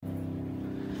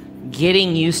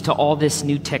getting used to all this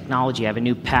new technology. I have a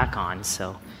new pack on,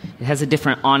 so it has a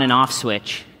different on and off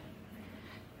switch,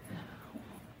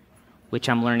 which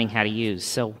I'm learning how to use.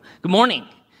 So, good morning.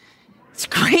 It's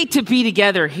great to be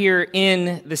together here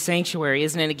in the sanctuary,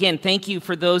 isn't it? Again, thank you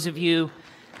for those of you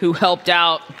who helped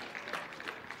out.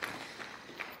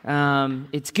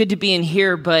 It's good to be in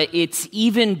here, but it's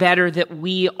even better that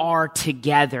we are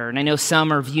together. And I know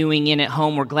some are viewing in at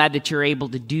home. We're glad that you're able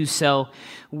to do so.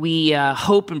 We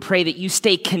hope and pray that you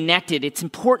stay connected. It's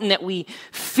important that we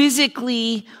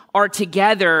physically are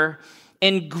together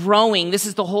and growing. This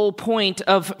is the whole point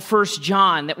of 1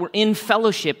 John, that we're in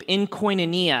fellowship, in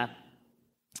koinonia.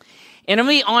 And I'm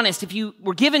going to be honest, if you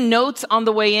were given notes on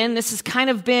the way in, this has kind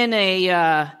of been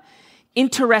a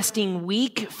interesting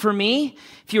week for me.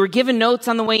 If you were given notes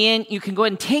on the way in, you can go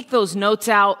ahead and take those notes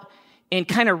out and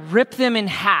kind of rip them in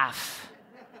half.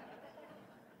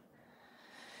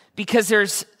 Because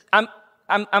I'm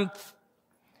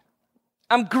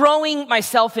growing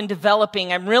myself and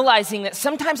developing. I'm realizing that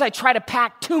sometimes I try to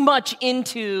pack too much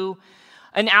into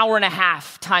an hour and a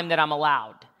half time that I'm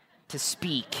allowed to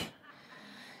speak.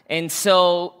 And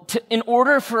so in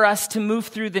order for us to move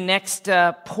through the next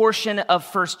portion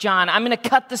of 1 John, I'm going to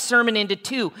cut the sermon into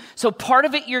two. So part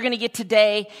of it you're going to get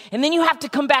today, and then you have to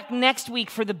come back next week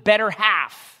for the better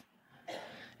half.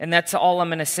 And that's all I'm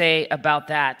going to say about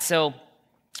that. So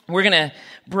we're going to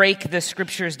break the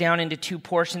scriptures down into two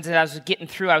portions. As I was getting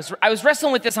through, I was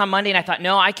wrestling with this on Monday, and I thought,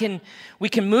 no, we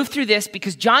can move through this,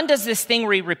 because John does this thing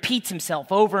where he repeats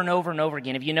himself over and over and over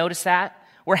again. Have you noticed that?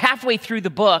 We're halfway through the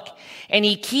book, and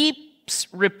he keeps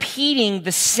repeating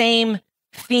the same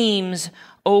themes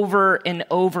over and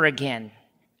over again.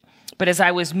 But as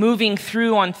I was moving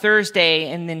through on Thursday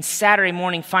and then Saturday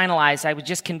morning finalized, I was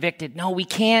just convicted, no, we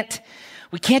can't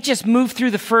just move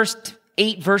through the first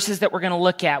 8 verses that we're going to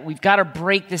look at. We've got to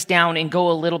break this down and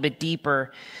go a little bit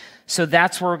deeper. So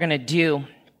that's what we're going to do.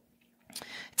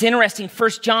 It's interesting. 1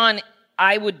 John,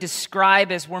 I would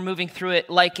describe, as we're moving through it,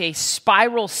 like a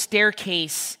spiral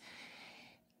staircase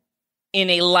in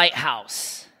a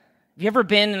lighthouse. Have you ever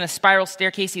been in a spiral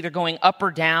staircase, either going up or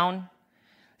down?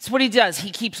 That's what he does. He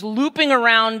keeps looping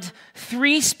around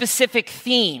 3 specific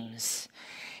themes.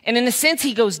 And in a sense,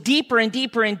 he goes deeper and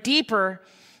deeper and deeper.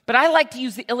 But I like to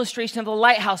use the illustration of the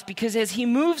lighthouse, because as he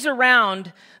moves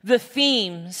around the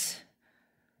themes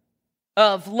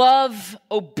of love,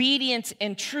 obedience,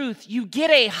 and truth, you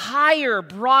get a higher,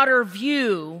 broader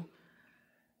view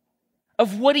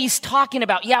of what he's talking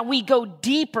about. Yeah, we go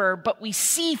deeper, but we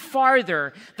see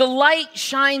farther. The light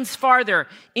shines farther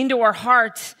into our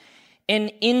hearts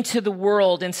and into the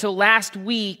world. And so last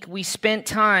week, we spent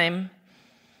time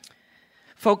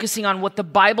focusing on what the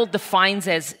Bible defines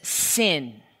as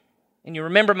sin. And you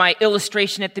remember my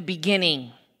illustration at the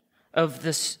beginning of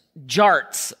this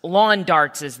jarts, lawn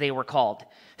darts as they were called.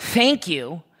 Thank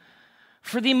you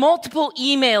for the multiple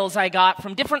emails I got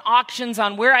from different auctions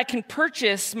on where I can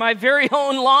purchase my very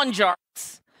own lawn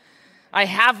jarts. I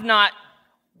have not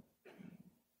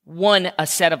won a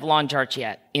set of lawn jarts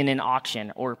yet in an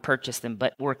auction or purchased them,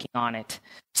 but working on it.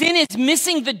 Sin is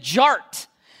missing the jart,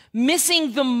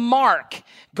 missing the mark.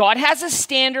 God has a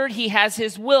standard, he has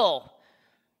his will.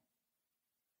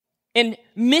 And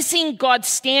missing God's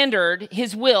standard,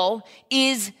 his will,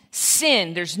 is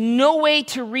sin. There's no way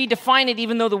to redefine it,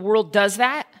 even though the world does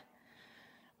that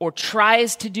or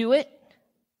tries to do it.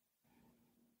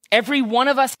 Every one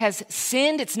of us has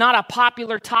sinned. It's not a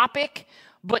popular topic,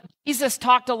 but Jesus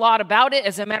talked a lot about it.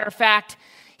 As a matter of fact,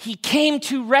 he came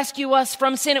to rescue us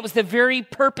from sin. It was the very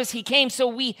purpose he came. So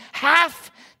we have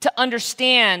to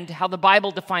understand how the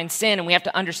Bible defines sin, and we have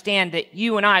to understand that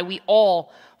you and I, we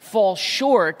all fall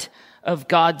short of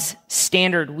God's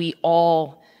standard. We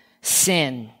all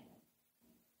sin.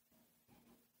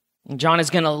 And John is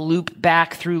going to loop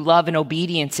back through love and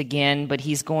obedience again, but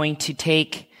he's going to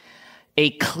take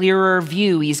a clearer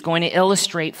view. He's going to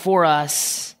illustrate for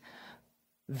us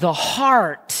the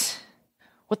heart,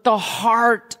 what the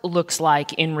heart looks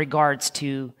like in regards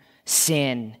to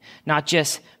sin, not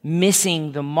just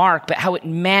missing the mark, but how it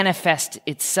manifests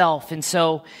itself. And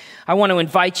so I want to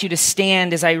invite you to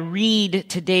stand as I read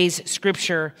today's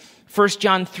scripture, 1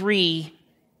 John 3.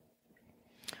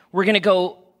 We're going to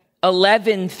go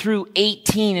 11 through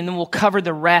 18, and then we'll cover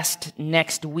the rest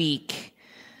next week.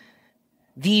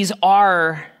 These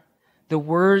are the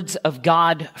words of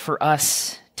God for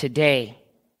us today.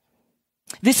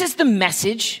 This is the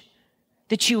message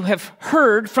that you have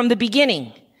heard from the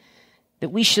beginning, that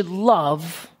we should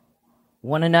love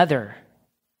one another.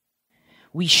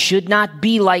 We should not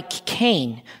be like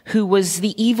Cain, who was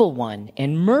the evil one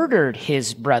and murdered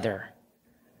his brother.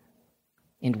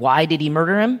 And why did he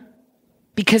murder him?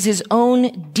 because his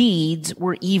own deeds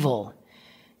were evil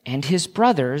and his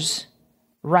brothers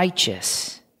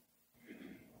righteous.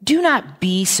 Do not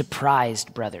be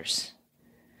surprised, brothers,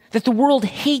 that the world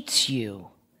hates you.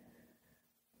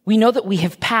 We know that we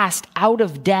have passed out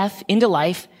of death into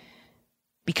life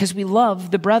because we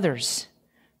love the brothers.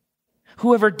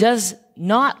 Whoever does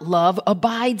not love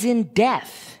abides in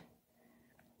death.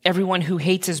 Everyone who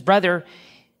hates his brother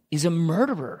is a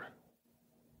murderer.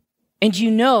 And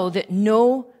you know that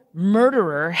no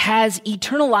murderer has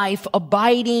eternal life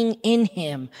abiding in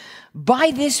him.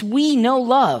 By this we know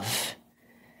love,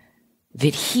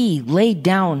 that he laid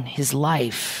down his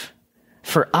life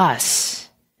for us,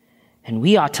 and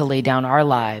we ought to lay down our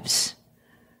lives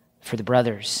for the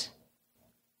brothers.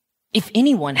 If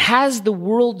anyone has the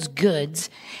world's goods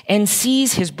and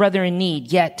sees his brother in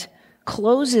need, yet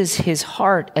closes his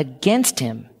heart against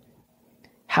him,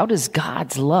 how does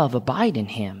God's love abide in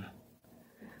him?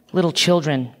 Little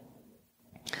children,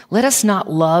 let us not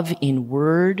love in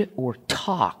word or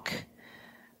talk,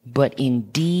 but in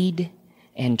deed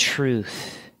and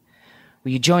truth.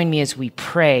 Will you join me as we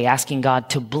pray, asking God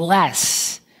to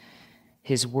bless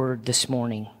his word this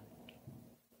morning?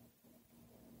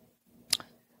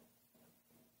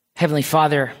 Heavenly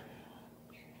Father,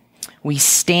 we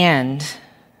stand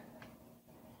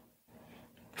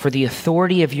for the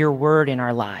authority of your word in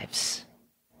our lives,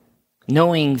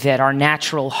 knowing that our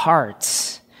natural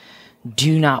hearts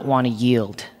do not want to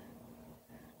yield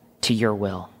to your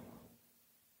will.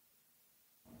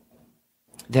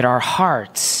 That our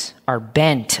hearts are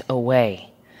bent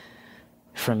away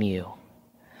from you.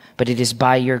 But it is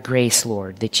by your grace,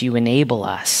 Lord, that you enable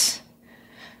us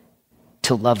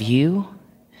to love you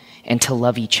and to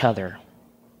love each other.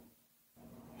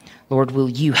 Lord, will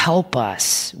you help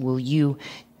us? Will you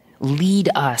lead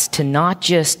us to not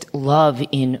just love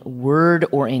in word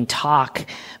or in talk,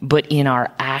 but in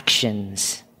our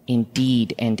actions, in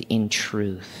deed and in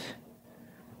truth?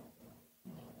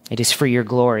 It is for your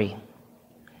glory.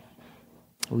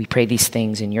 We pray these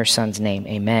things in your Son's name.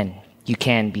 Amen. You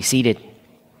can be seated.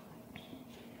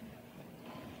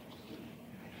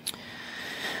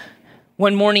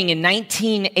 One morning in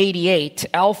 1988,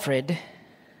 Alfred,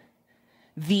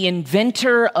 the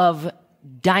inventor of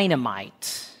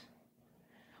dynamite,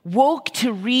 woke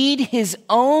to read his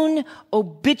own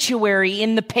obituary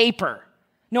in the paper.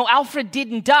 No, Alfred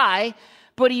didn't die,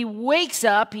 but he wakes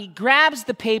up, he grabs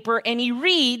the paper, and he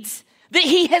reads that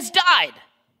he has died.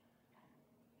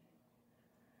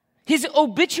 His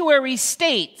obituary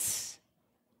states,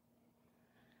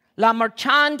 La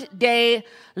marchande de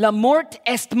la mort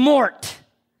est mort.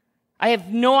 I have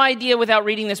no idea without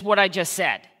reading this what I just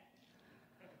said.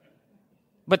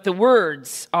 But the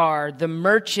words are, the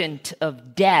merchant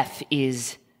of death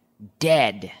is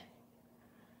dead.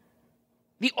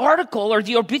 The article or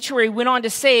the obituary went on to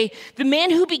say, the man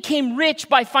who became rich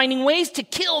by finding ways to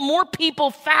kill more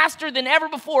people faster than ever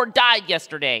before died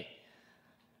yesterday.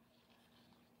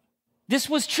 This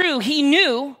was true. He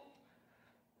knew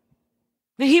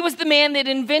that he was the man that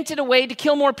invented a way to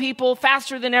kill more people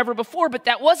faster than ever before, but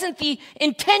that wasn't the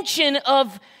intention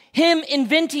of him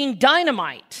inventing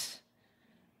dynamite.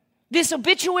 This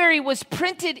obituary was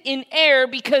printed in air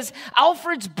because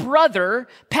Alfred's brother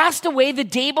passed away the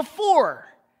day before,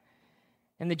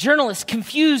 and the journalist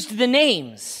confused the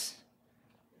names.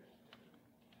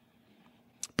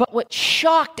 But what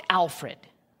shocked Alfred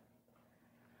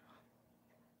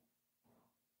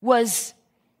was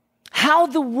how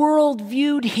the world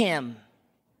viewed him.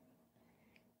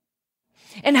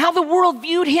 And how the world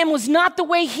viewed him was not the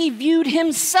way he viewed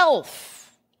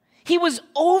himself. He was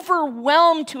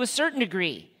overwhelmed to a certain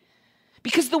degree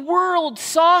because the world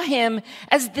saw him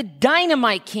as the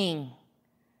dynamite king,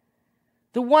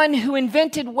 the one who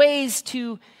invented ways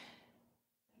to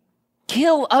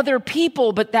kill other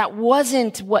people, but that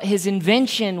wasn't what his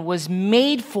invention was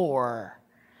made for.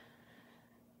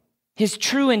 His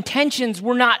true intentions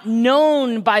were not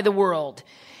known by the world.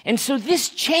 And so this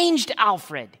changed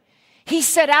Alfred. He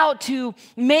set out to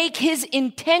make his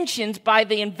intentions by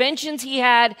the inventions he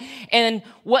had and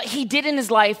what he did in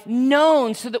his life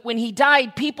known so that when he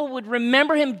died, people would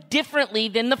remember him differently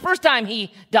than the first time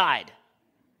he died.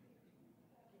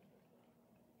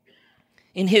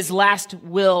 In his last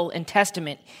will and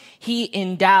testament, he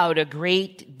endowed a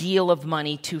great deal of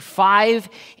money to 5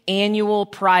 annual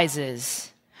prizes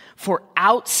for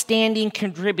outstanding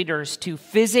contributors to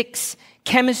physics,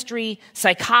 chemistry,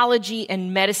 psychology,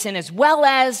 and medicine, as well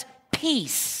as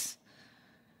peace.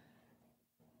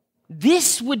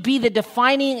 This would be the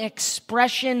defining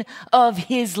expression of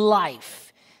his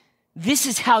life. This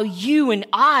is how you and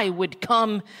I would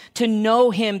come to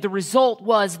know him. The result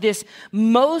was this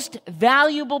most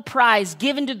valuable prize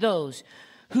given to those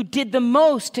who did the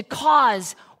most to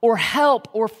cause or help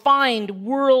or find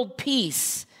world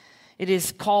peace. It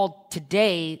is called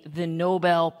today the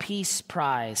Nobel Peace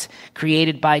Prize,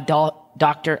 created by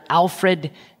Dr.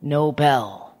 Alfred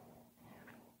Nobel.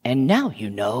 And now you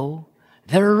know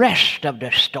the rest of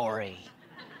the story.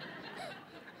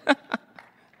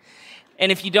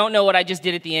 And if you don't know what I just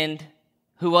did at the end,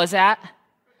 who was that?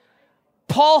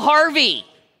 Paul Harvey.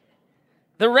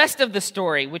 The rest of the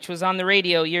story, which was on the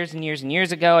radio years and years and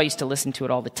years ago. I used to listen to it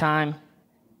all the time.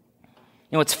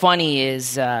 You know, what's funny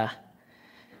is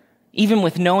even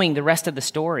with knowing the rest of the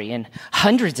story and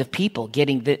hundreds of people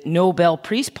getting the Nobel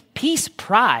Peace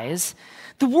Prize,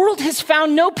 the world has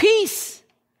found no peace.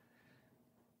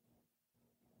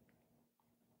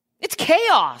 It's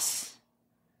chaos.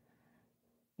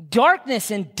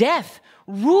 Darkness and death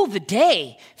rule the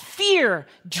day. Fear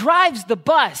drives the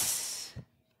bus.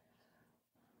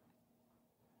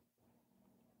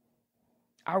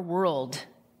 Our world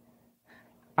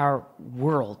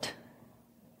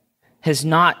has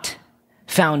not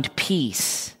found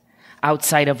peace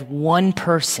outside of one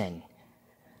person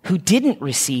who didn't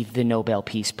receive the Nobel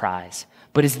Peace Prize,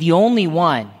 but is the only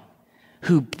one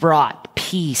who brought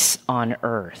peace on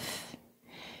earth,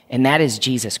 and that is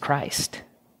Jesus Christ.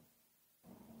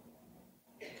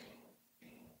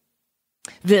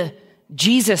 The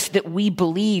Jesus that we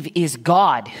believe is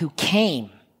God who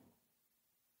came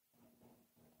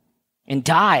and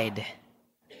died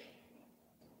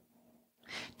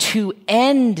to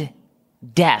end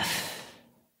death,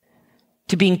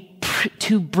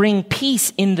 to bring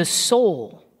peace in the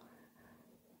soul.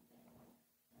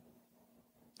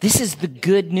 This is the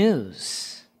good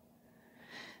news.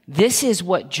 This is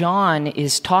what John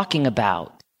is talking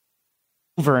about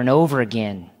over and over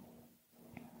again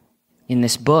in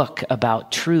this book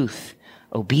about truth,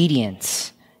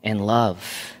 obedience, and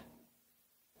love.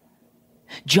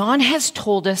 John has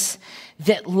told us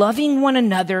that loving one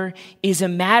another is a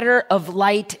matter of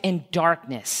light and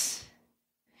darkness.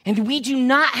 And we do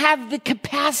not have the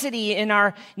capacity in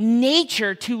our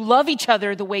nature to love each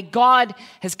other the way God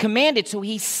has commanded. So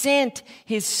he sent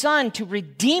his son to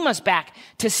redeem us back,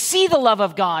 to see the love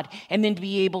of God, and then to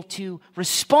be able to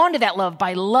respond to that love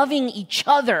by loving each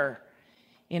other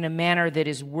in a manner that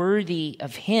is worthy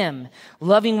of him.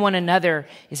 Loving one another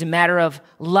is a matter of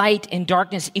light and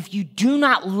darkness. If you do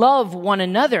not love one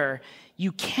another,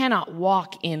 you cannot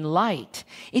walk in light.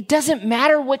 It doesn't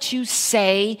matter what you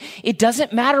say. It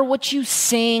doesn't matter what you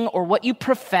sing or what you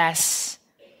profess.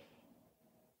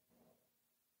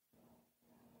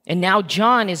 And now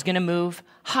John is going to move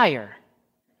higher,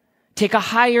 take a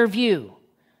higher view.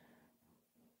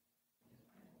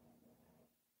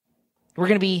 We're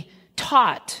going to be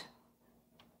taught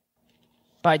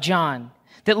by John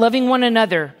that loving one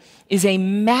another is a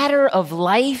matter of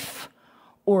life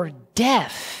or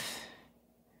death.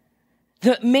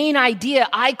 The main idea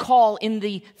I call in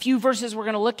the few verses we're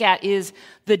going to look at is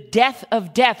the death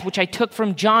of death, which I took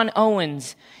from John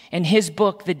Owens and his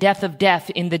book, The Death of Death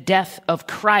in the Death of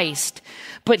Christ.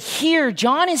 But here,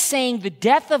 John is saying the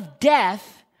death of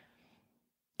death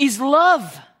is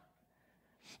love,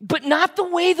 but not the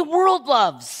way the world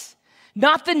loves.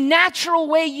 Not the natural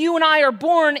way you and I are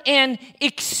born and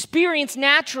experience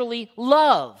naturally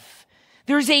love.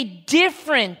 There's a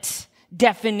different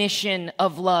definition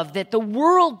of love that the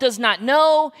world does not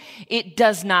know, it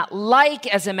does not like.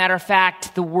 As a matter of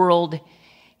fact, the world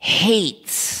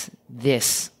hates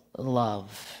this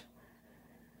love.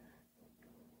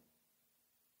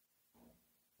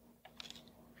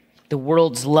 The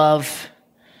world's love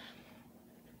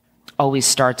always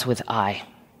starts with I.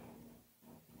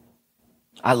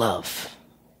 I love.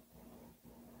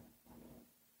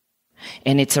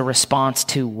 And it's a response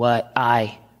to what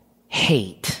I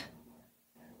hate.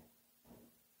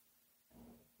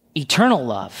 Eternal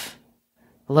love,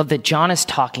 the love that John is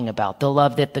talking about, the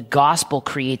love that the gospel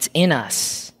creates in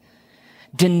us,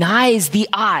 denies the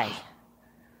I,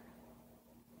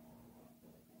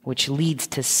 which leads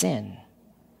to sin.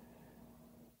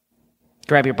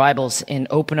 Grab your Bibles and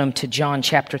open them to John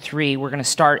chapter 3. We're going to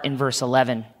start in verse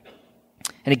 11.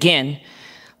 And again,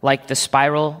 like the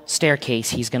spiral staircase,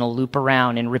 he's going to loop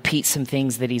around and repeat some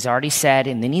things that he's already said,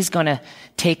 and then he's going to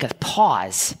take a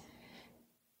pause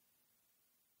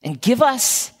and give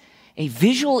us a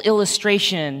visual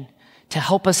illustration to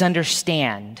help us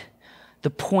understand the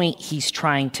point he's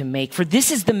trying to make. For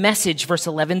this is the message, verse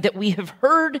 11, that we have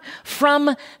heard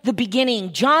from the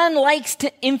beginning. John likes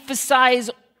to emphasize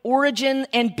origin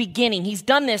and beginning. He's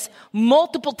done this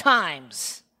multiple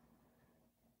times.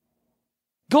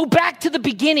 Go back to the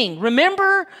beginning.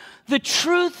 Remember the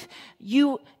truth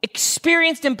you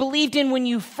experienced and believed in when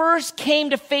you first came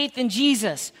to faith in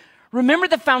Jesus. Remember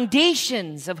the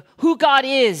foundations of who God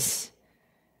is,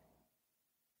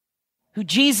 who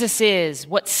Jesus is,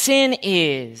 what sin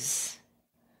is.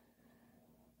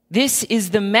 This is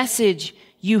the message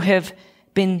you have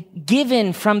been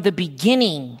given from the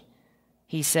beginning,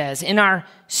 he says, in our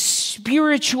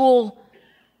spiritual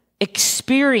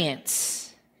experience.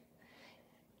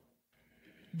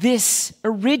 This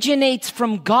originates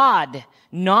from God,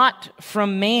 not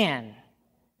from man.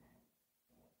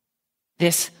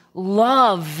 This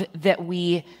love that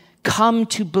we come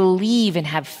to believe and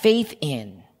have faith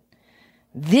in.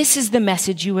 This is the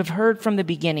message you have heard from the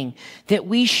beginning, that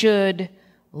we should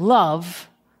love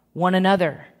one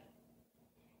another.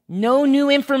 No new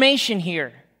information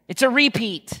here. It's a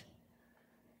repeat.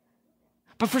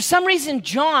 But for some reason,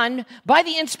 John, by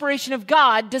the inspiration of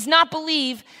God, does not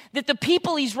believe that the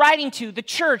people he's writing to, the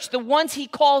church, the ones he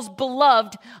calls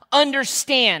beloved,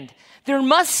 understand. There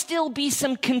must still be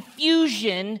some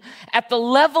confusion at the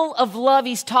level of love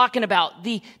he's talking about.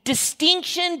 The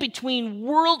distinction between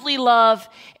worldly love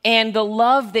and the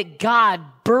love that God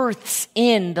births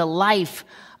in the life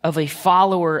of a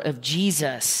follower of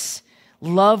Jesus.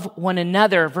 Love one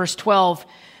another. Verse 12,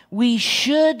 we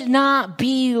should not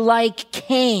be like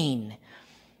Cain,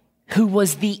 who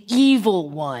was the evil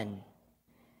one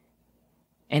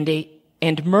and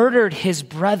murdered his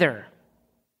brother.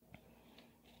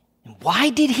 Why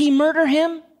did he murder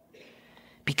him?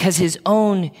 Because his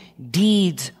own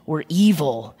deeds were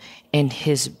evil and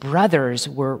his brothers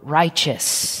were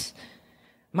righteous.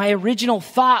 My original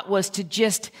thought was to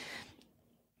just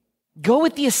go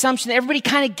with the assumption that everybody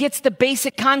kind of gets the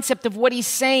basic concept of what he's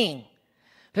saying.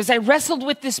 Because I wrestled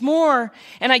with this more,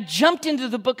 and I jumped into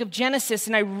the book of Genesis,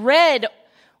 and I read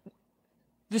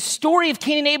the story of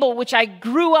Cain and Abel, which I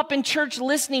grew up in church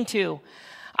listening to.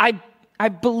 I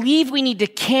believe we need to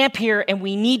camp here, and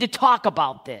we need to talk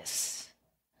about this.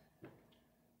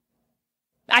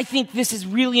 I think this is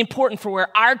really important for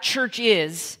where our church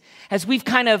is, as we've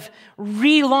kind of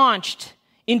relaunched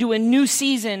into a new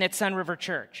season at Sun River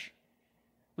Church.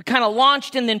 We kind of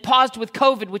launched and then paused with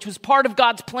COVID, which was part of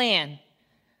God's plan.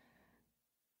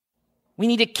 We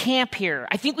need to camp here.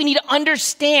 I think we need to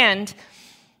understand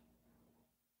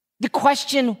the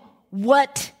question,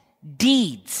 what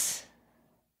deeds?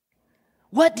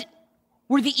 What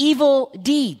were the evil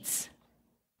deeds?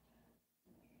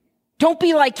 Don't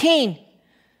be like Cain,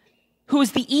 who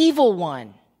was the evil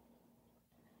one.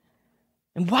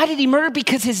 And why did he murder?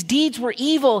 Because his deeds were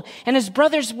evil and his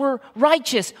brothers were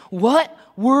righteous. What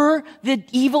were the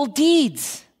evil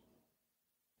deeds?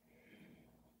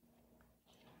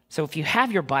 So if you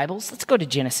have your Bibles, let's go to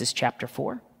Genesis chapter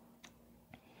 4.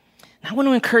 I want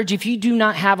to encourage you, if you do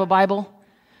not have a Bible,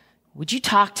 would you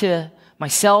talk to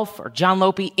myself or John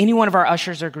Lopi, any one of our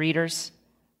ushers or greeters?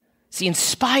 It's the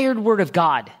inspired word of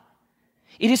God.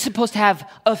 It is supposed to have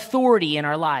authority in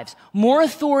our lives, more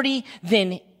authority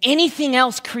than anything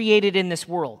else created in this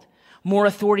world. More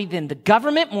authority than the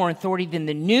government, more authority than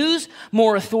the news,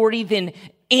 more authority than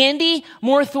Andy,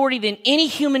 more authority than any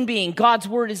human being. God's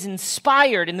word is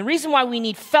inspired. And the reason why we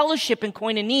need fellowship and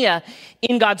koinonia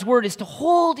in God's word is to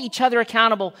hold each other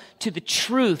accountable to the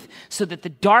truth so that the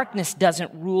darkness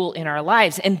doesn't rule in our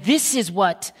lives. And this is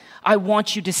what I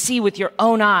want you to see with your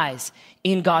own eyes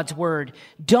in God's word.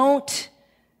 Don't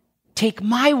take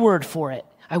my word for it.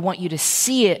 I want you to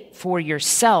see it for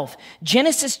yourself.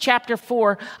 Genesis chapter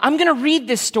 4, I'm going to read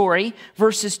this story,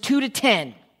 verses 2 to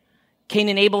 10. Cain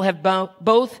and Abel have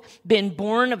both been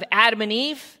born of Adam and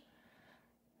Eve,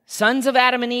 sons of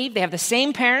Adam and Eve. They have the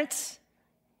same parents.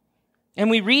 And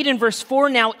we read in verse 4,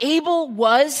 now Abel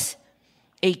was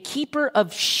a keeper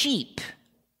of sheep.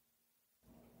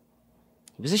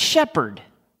 He was a shepherd.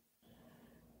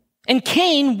 And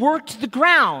Cain worked the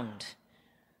ground.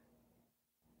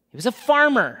 He was a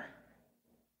farmer.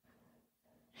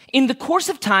 In the course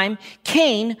of time,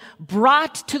 Cain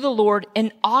brought to the Lord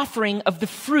an offering of the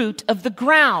fruit of the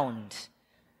ground.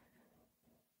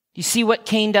 You see what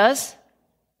Cain does?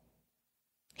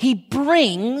 He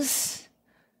brings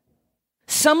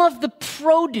some of the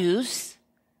produce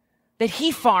that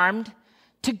he farmed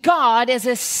to God as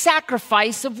a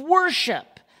sacrifice of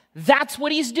worship. That's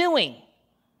what he's doing.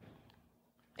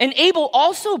 And Abel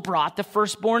also brought the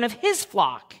firstborn of his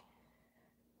flock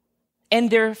and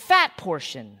their fat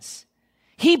portions.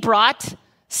 He brought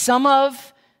some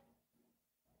of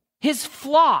his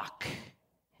flock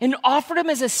and offered them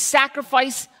as a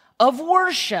sacrifice of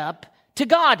worship to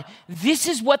God. This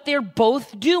is what they're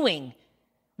both doing,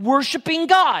 worshiping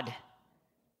God.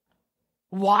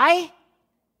 Why?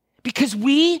 because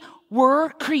we were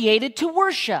created to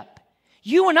worship.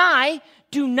 You and I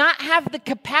do not have the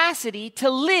capacity to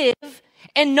live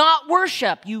and not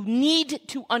worship. You need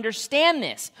to understand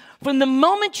this. From the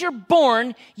moment you're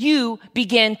born, you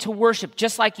begin to worship,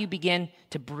 just like you begin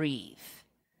to breathe.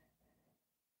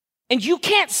 And you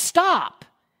can't stop.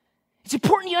 It's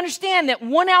important you understand that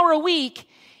 1 hour a week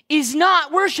is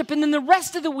not worship, and then the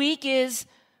rest of the week is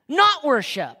not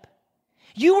worship.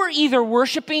 You are either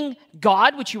worshiping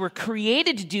God, which you were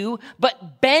created to do,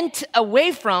 but bent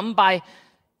away from by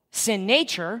sin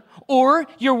nature, or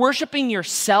you're worshiping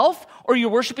yourself, or you're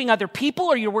worshiping other people,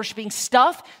 or you're worshiping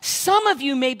stuff. Some of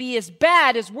you may be as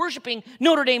bad as worshiping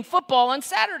Notre Dame football on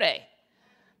Saturday.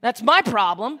 That's my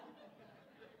problem.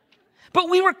 But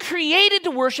we were created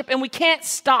to worship, and we can't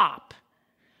stop.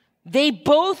 They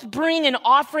both bring an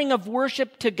offering of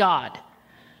worship to God.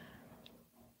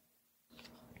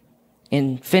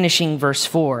 In finishing verse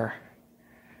 4,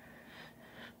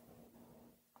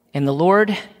 and the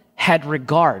Lord had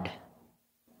regard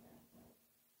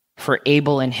for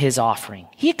Abel and his offering.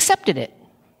 He accepted it.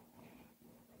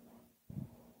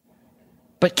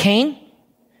 But Cain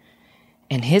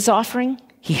and his offering,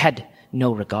 he had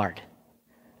no regard.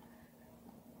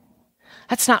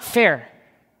 That's not fair.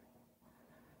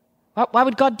 Why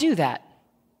would God do that?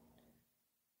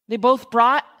 They both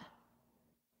brought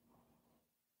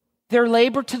their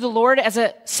labor to the Lord as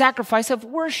a sacrifice of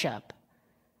worship.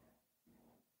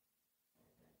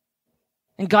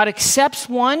 And God accepts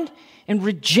one and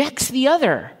rejects the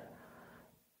other.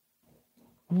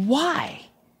 Why?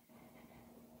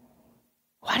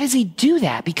 Why does he do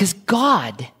that? Because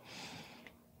God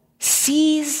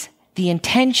sees the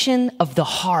intention of the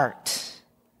heart.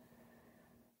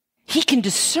 He can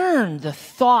discern the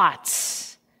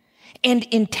thoughts and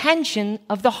intention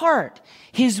of the heart.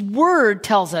 His word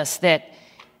tells us that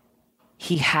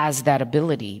he has that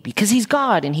ability because he's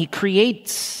God and he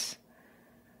creates.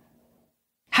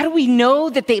 How do we know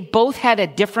that they both had a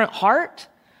different heart?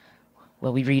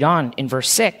 Well, we read on in verse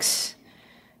 6.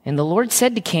 And the Lord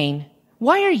said to Cain,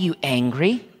 "Why are you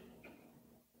angry?"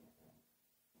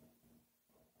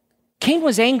 Cain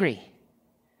was angry.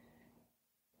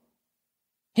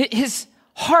 His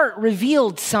heart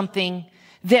revealed something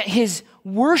that his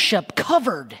worship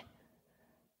covered.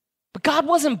 But God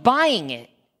wasn't buying it.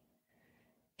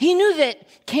 He knew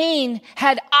that Cain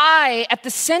had I at the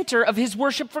center of his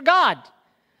worship for God.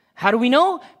 How do we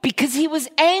know? Because he was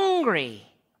angry.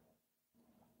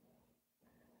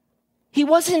 He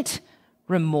wasn't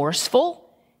remorseful.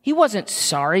 He wasn't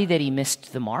sorry that he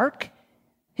missed the mark.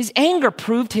 His anger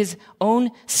proved his own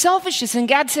selfishness. And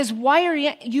God says, "Why are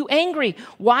you angry?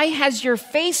 Why has your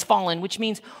face fallen?" Which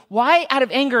means, why out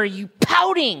of anger are you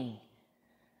pouting?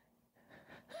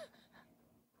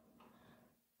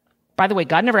 By the way,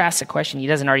 God never asks a question he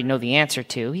doesn't already know the answer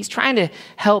to. He's trying to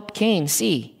help Cain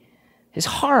see his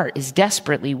heart is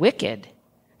desperately wicked.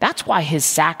 That's why his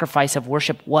sacrifice of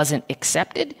worship wasn't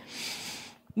accepted.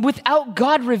 Without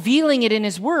God revealing it in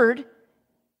his word,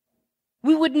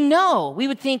 we wouldn't know. We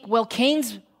would think, well,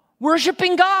 Cain's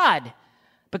worshiping God.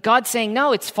 But God's saying,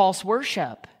 no, it's false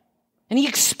worship. And he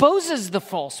exposes the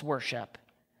false worship.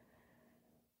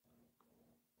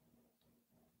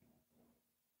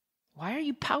 Why are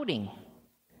you pouting?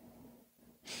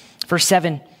 Verse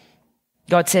 7,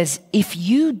 God says, if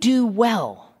you do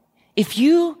well, if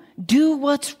you do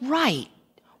what's right,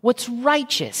 what's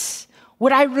righteous,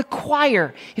 what I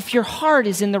require, if your heart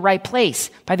is in the right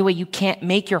place. By the way, you can't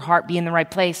make your heart be in the right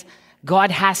place. God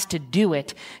has to do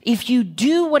it. If you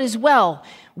do what is well,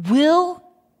 will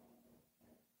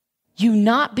you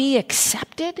not be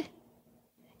accepted?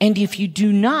 And if you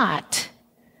do not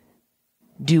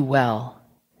do well,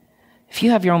 if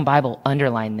you have your own Bible,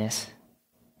 underline this.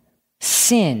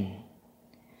 Sin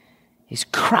is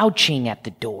crouching at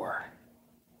the door.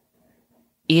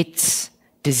 Its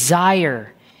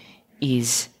desire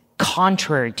is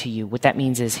contrary to you. What that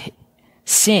means is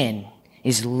sin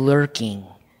is lurking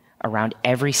around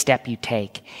every step you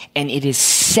take, and it is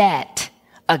set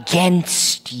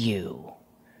against you.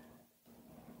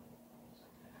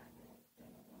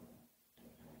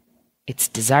 Its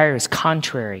desire is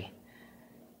contrary,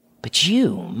 but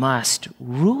you must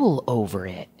rule over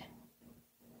it.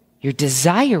 Your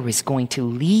desire is going to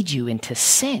lead you into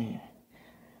sin.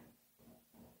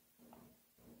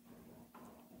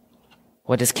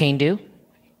 What does Cain do?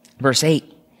 Verse 8,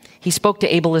 he spoke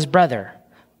to Abel, his brother.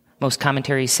 Most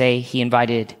commentaries say he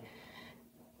invited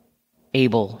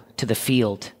Abel to the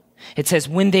field. It says,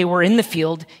 when they were in the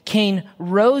field, Cain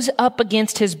rose up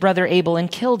against his brother Abel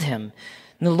and killed him.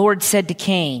 And the Lord said to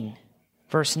Cain,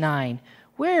 verse 9,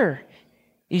 where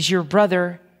is your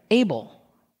brother Abel?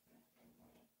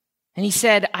 And he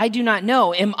said, I do not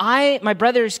know. Am I my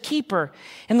brother's keeper?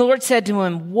 And the Lord said to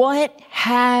him, what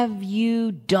have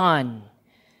you done?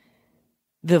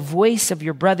 The voice of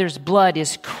your brother's blood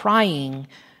is crying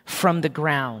from the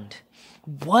ground.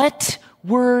 What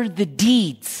were the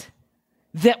deeds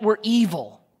that were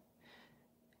evil?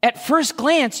 At first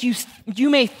glance, you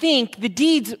may think the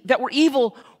deeds that were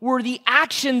evil were the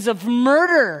actions of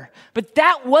murder, but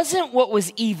that wasn't what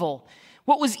was evil.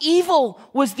 What was evil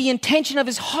was the intention of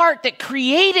his heart that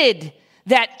created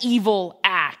that evil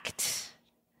act.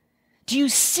 Do you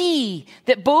see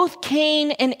that both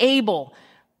Cain and Abel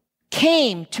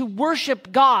came to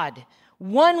worship God,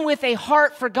 one with a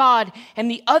heart for God and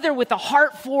the other with a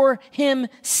heart for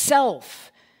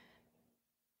himself?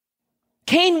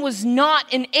 Cain was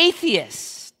not an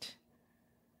atheist.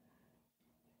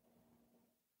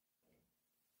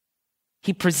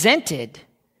 He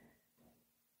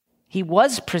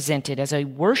was presented as a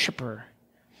worshiper.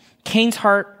 Cain's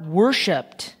heart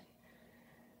worshiped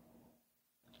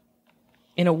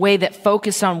in a way that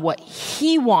focused on what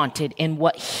he wanted and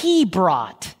what he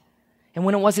brought. And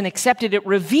when it wasn't accepted, it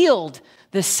revealed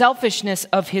the selfishness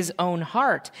of his own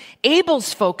heart.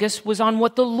 Abel's focus was on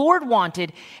what the Lord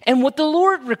wanted and what the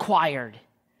Lord required.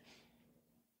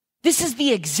 This is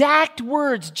the exact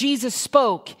words Jesus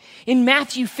spoke in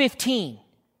Matthew 15.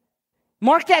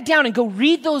 Mark that down and go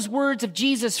read those words of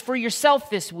Jesus for yourself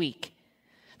this week.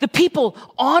 The people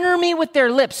honor me with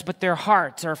their lips, but their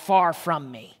hearts are far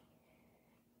from me.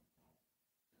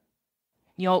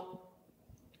 You know,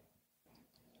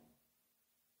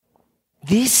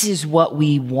 this is what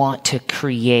we want to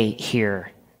create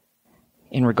here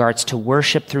in regards to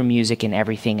worship through music and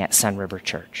everything at Sun River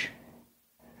Church.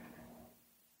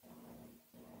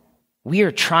 We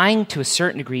are trying, to a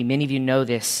certain degree, many of you know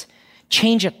this,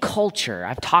 change a culture.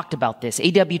 I've talked about this.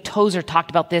 A.W. Tozer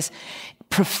talked about this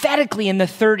prophetically in the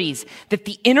 30s, that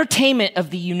the entertainment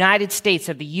of the United States,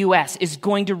 of the U.S., is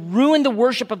going to ruin the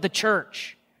worship of the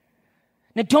church.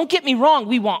 Now, don't get me wrong.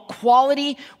 We want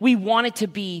quality. We want it to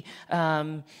be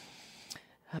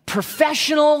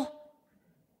professional.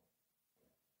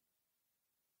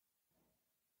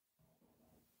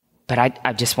 But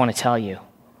I just want to tell you,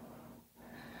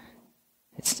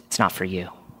 it's not for you.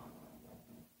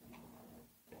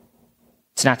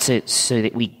 It's not so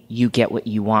that you get what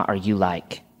you want or you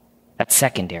like. That's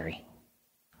secondary.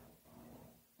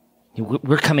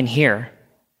 We're coming here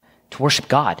to worship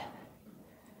God.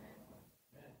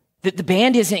 The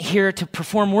band isn't here to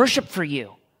perform worship for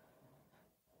you.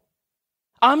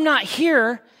 I'm not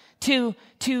here to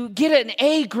get an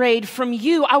A grade from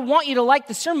you. I want you to like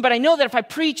the sermon, but I know that if I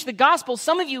preach the gospel,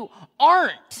 some of you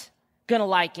aren't going to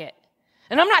like it.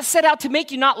 And I'm not set out to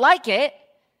make you not like it.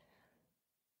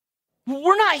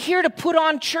 We're not here to put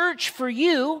on church for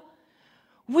you.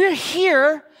 We're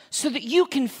here so that you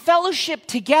can fellowship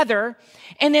together,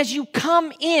 and as you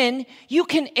come in, you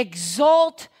can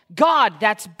exalt God.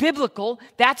 That's biblical.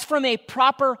 That's from a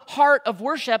proper heart of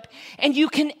worship, and you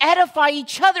can edify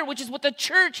each other, which is what the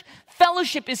church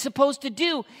fellowship is supposed to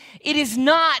do. It is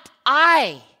not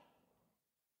I.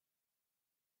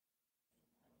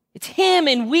 It's him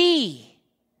and we.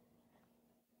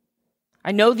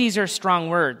 I know these are strong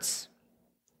words.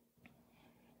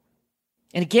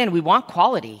 And again, we want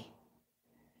quality.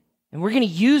 And we're going to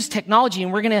use technology,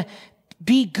 and we're going to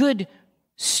be good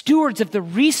stewards of the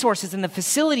resources and the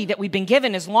facility that we've been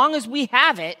given as long as we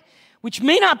have it, which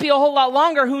may not be a whole lot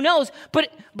longer, who knows, but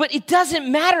it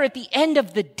doesn't matter. At the end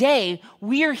of the day,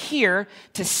 we are here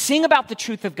to sing about the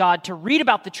truth of God, to read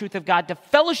about the truth of God, to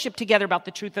fellowship together about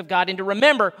the truth of God, and to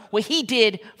remember what he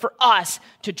did for us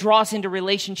to draw us into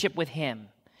relationship with him.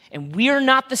 And we are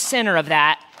not the center of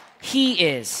that. He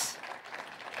is.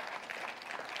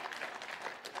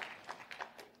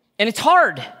 And it's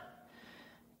hard.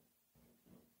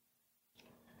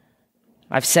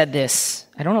 I've said this.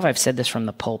 I don't know if I've said this from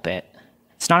the pulpit.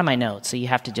 It's not in my notes, so you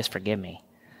have to just forgive me.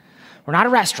 We're not a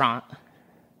restaurant.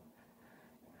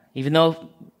 Even though,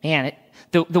 man,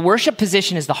 the worship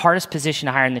position is the hardest position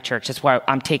to hire in the church. That's why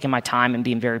I'm taking my time and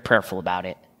being very prayerful about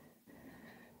it.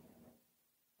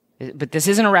 But this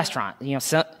isn't a restaurant. You know,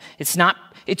 so it's not.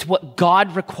 It's what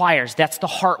God requires. That's the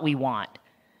heart we want.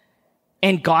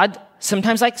 And God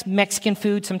sometimes likes Mexican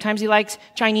food. Sometimes he likes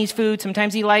Chinese food.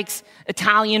 Sometimes he likes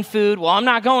Italian food. Well, I'm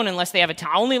not going unless they have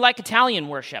I only like Italian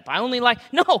worship. I only like,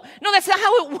 no, that's not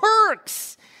how it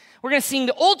works. We're going to sing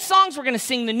the old songs. We're going to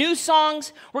sing the new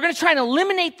songs. We're going to try and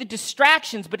eliminate the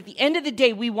distractions. But at the end of the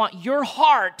day, we want your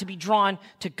heart to be drawn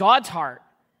to God's heart.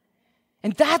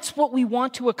 And that's what we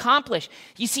want to accomplish.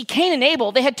 You see, Cain and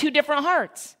Abel, they had two different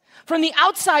hearts. From the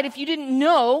outside, if you didn't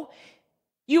know,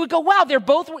 You would go, wow,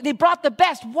 they brought the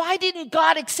best. Why didn't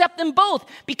God accept them both?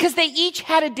 Because they each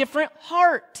had a different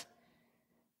heart.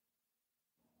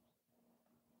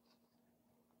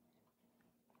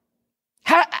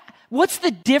 What's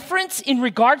the difference in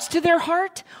regards to their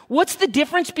heart? What's the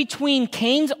difference between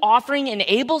Cain's offering and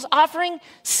Abel's offering?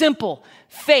 Simple,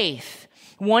 faith.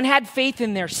 One had faith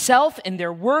in their self and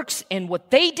their works and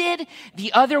what they did.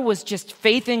 The other was just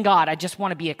faith in God. I just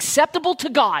want to be acceptable to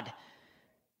God.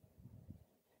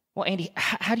 Well, Andy,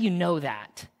 how do you know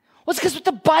that? Well, it's because what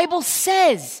the Bible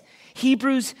says.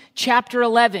 Hebrews chapter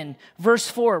 11, verse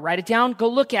 4. Write it down. Go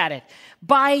look at it.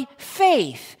 By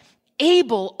faith,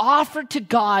 Abel offered to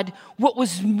God what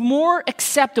was more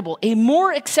acceptable, a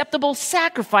more acceptable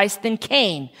sacrifice than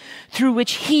Cain, through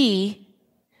which he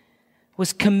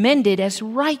was commended as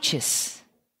righteous.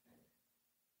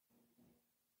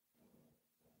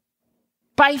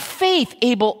 By faith,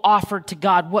 Abel offered to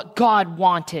God what God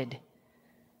wanted.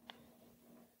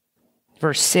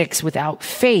 Verse 6, without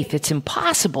faith, it's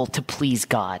impossible to please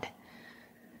God.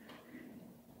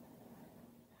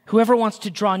 Whoever wants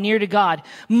to draw near to God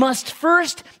must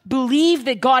first believe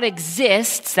that God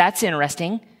exists. That's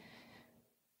interesting.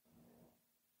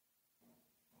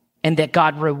 And that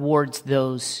God rewards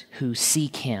those who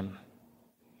seek him.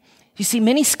 You see,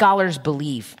 many scholars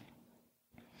believe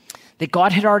that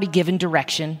God had already given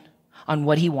direction on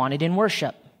what he wanted in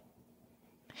worship.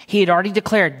 He had already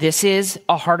declared, this is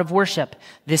a heart of worship.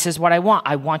 This is what I want.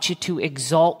 I want you to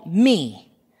exalt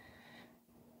me.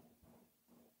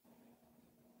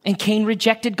 And Cain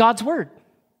rejected God's word.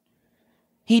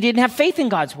 He didn't have faith in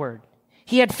God's word.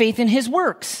 He had faith in his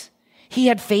works. He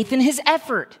had faith in his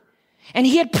effort. And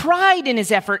he had pride in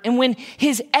his effort. And when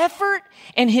his effort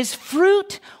and his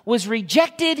fruit was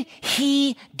rejected,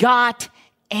 he got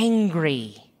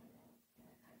angry.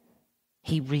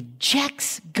 He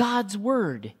rejects God's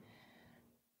word.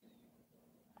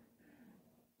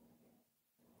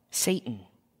 Satan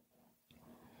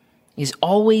is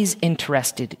always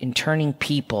interested in turning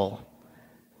people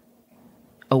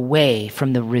away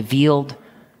from the revealed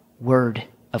word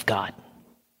of God.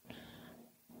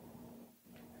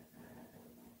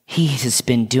 He has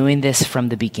been doing this from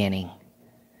the beginning.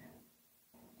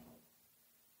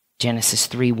 Genesis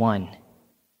 3:1.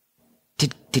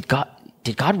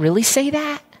 Did God really say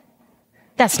that?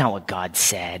 That's not what God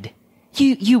said.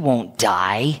 You won't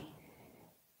die.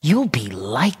 You'll be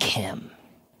like him.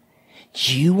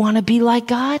 You want to be like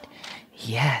God?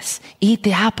 Yes. Eat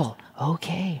the apple.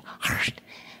 Okay.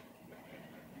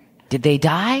 Did they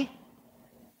die?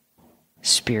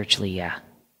 Spiritually, yeah.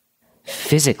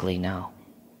 Physically, no.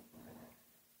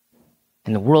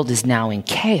 And the world is now in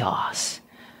chaos.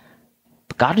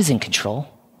 But God is in control.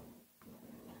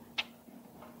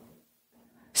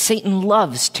 Satan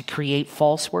loves to create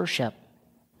false worship,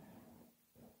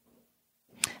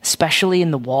 especially in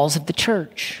the walls of the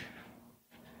church.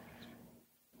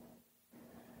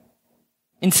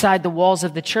 Inside the walls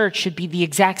of the church should be the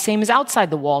exact same as outside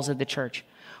the walls of the church.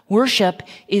 Worship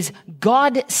is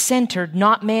God-centered,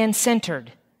 not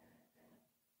man-centered.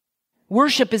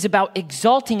 Worship is about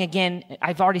exalting, again,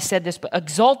 I've already said this, but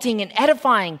exalting and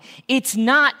edifying. It's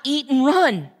not eat and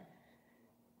run.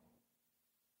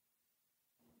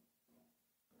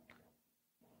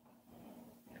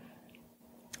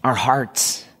 Our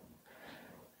hearts,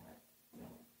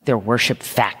 they're worship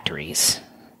factories.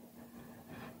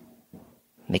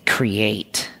 They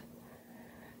create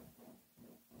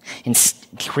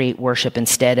worship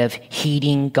instead of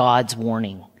heeding God's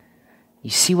warning.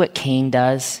 You see what Cain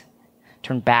does?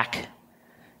 Turn back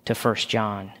to 1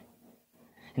 John.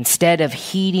 Instead of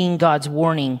heeding God's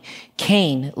warning,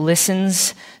 Cain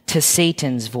listens to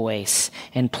Satan's voice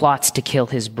and plots to kill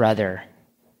his brother.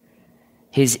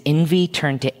 His envy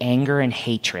turned to anger and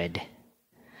hatred.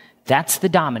 That's the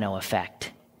domino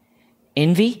effect.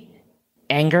 Envy,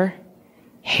 anger,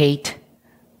 hate,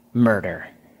 murder.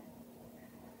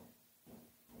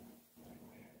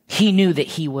 He knew that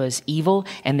he was evil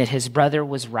and that his brother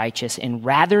was righteous. And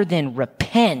rather than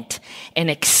repent and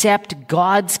accept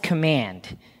God's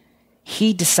command,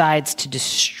 he decides to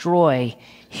destroy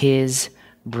his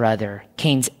brother.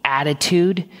 Cain's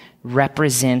attitude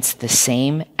represents the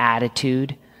same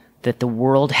attitude that the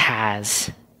world has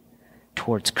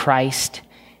towards Christ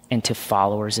and to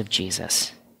followers of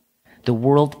Jesus. The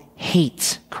world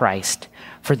hates Christ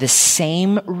for the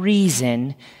same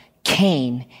reason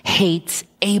Cain hates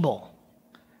Abel.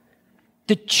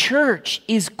 The church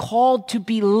is called to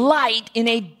be light in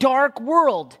a dark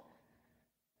world.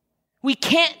 We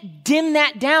can't dim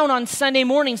that down on Sunday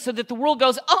morning so that the world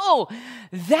goes, oh,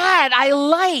 that I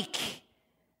like.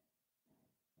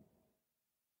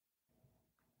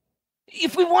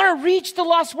 If we want to reach the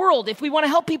lost world, if we want to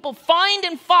help people find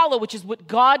and follow, which is what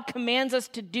God commands us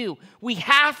to do, we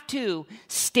have to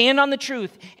stand on the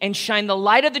truth and shine the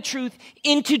light of the truth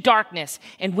into darkness.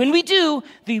 And when we do,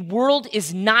 the world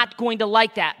is not going to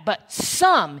like that. But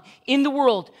some in the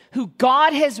world who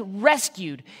God has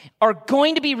rescued are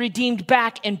going to be redeemed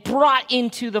back and brought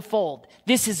into the fold.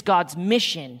 This is God's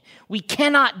mission. We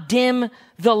cannot dim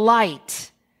the light.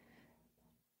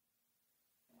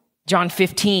 John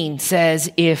 15 says,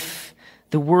 if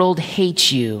the world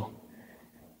hates you,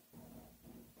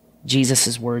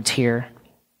 Jesus' words here,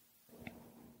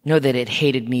 know that it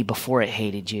hated me before it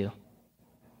hated you.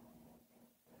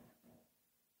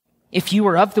 If you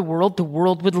were of the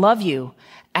world would love you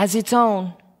as its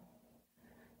own.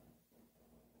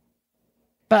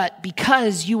 But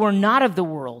because you are not of the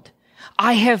world,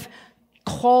 I have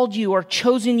called you or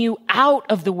chosen you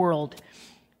out of the world.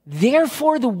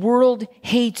 Therefore, the world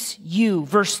hates you.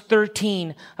 Verse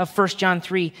 13 of 1 John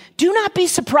 3. Do not be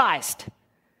surprised,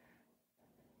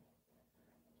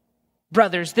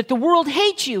 brothers, that the world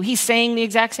hates you. He's saying the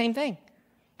exact same thing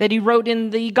that he wrote in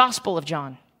the Gospel of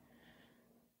John,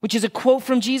 which is a quote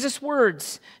from Jesus'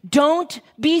 words. Don't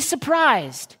be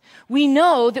surprised. We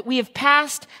know that we have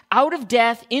passed out of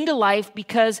death into life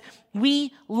because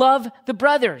we love the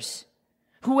brothers.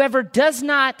 Whoever does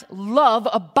not love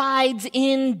abides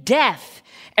in death.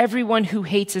 Everyone who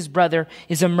hates his brother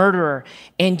is a murderer,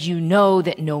 and you know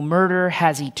that no murderer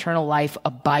has eternal life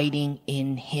abiding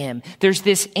in him. There's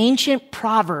this ancient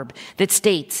proverb that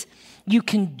states, you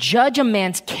can judge a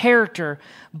man's character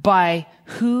by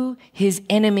who his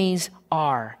enemies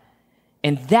are.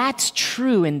 And that's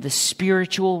true in the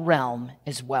spiritual realm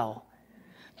as well.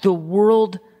 The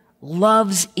world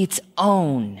loves its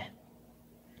own.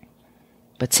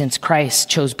 But since Christ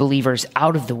chose believers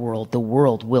out of the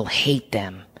world will hate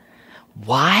them.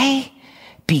 Why?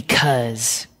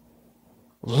 Because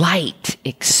light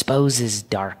exposes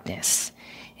darkness.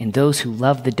 And those who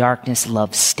love the darkness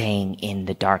love staying in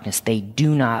the darkness. They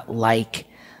do not like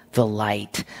the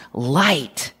light.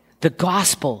 Light, the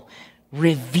gospel,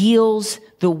 reveals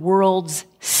the world's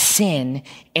sin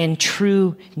and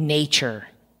true nature.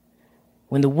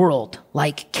 When the world,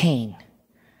 like Cain,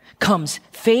 comes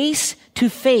face to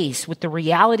face with the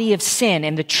reality of sin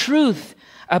and the truth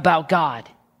about God,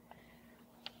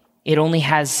 it only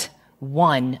has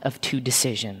one of two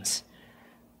decisions.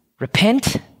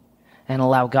 Repent and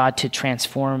allow God to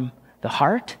transform the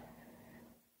heart.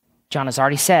 John has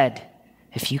already said,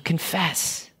 if you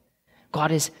confess,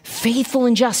 God is faithful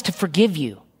and just to forgive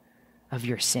you of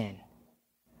your sin,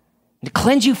 to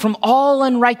cleanse you from all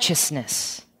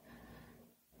unrighteousness.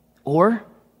 Or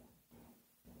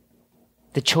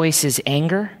the choice is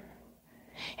anger,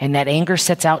 and that anger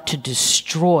sets out to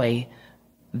destroy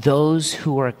those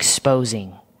who are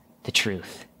exposing the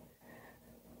truth,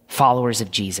 followers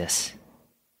of Jesus.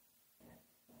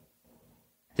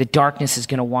 The darkness is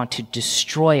going to want to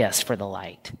destroy us for the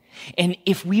light. And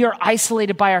if we are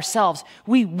isolated by ourselves,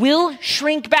 we will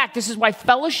shrink back. This is why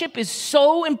fellowship is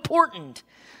so important.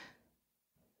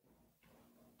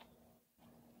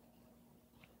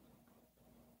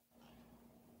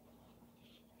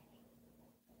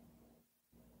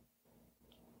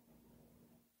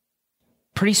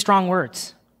 Pretty strong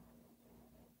words.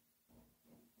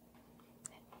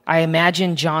 I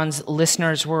imagine John's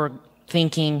listeners were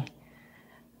thinking,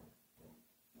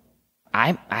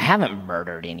 I haven't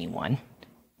murdered anyone.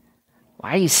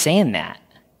 Why are you saying that?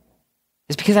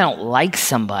 Just because I don't like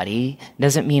somebody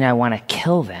doesn't mean I want to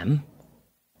kill them.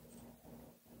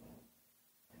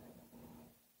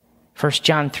 1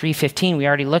 John 3:15 we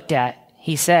already looked at.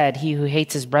 He said, he who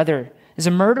hates his brother is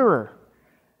a murderer.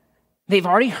 They've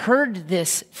already heard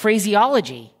this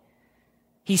phraseology.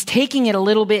 He's taking it a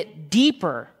little bit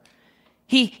deeper.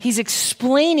 He's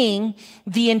explaining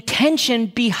the intention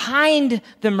behind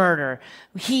the murder.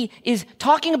 He is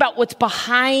talking about what's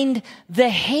behind the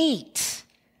hate.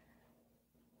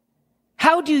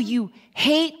 How do you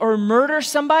hate or murder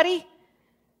somebody?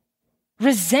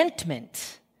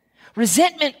 Resentment.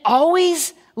 Resentment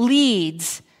always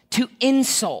leads to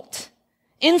insult.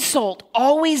 Insult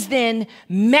always then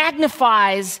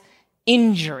magnifies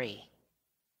injury.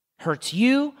 Hurts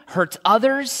you, hurts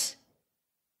others.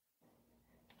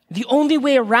 The only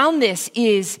way around this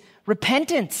is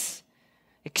repentance,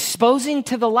 exposing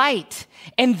to the light.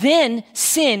 And then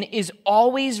sin is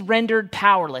always rendered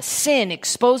powerless. Sin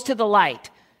exposed to the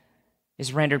light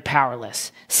is rendered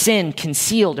powerless. Sin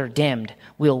concealed or dimmed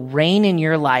will reign in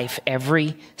your life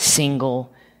every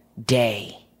single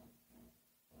day.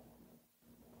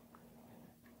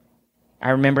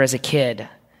 I remember as a kid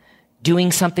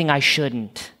doing something I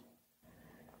shouldn't.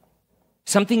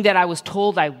 something that I was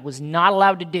told I was not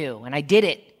allowed to do, and I did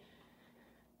it.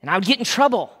 And I would get in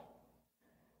trouble.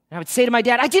 And I would say to my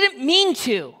dad, I didn't mean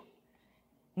to.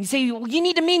 And he'd say, well, you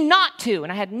need to mean not to.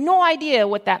 And I had no idea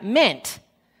what that meant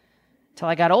until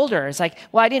I got older. It's like,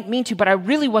 well, I didn't mean to, but I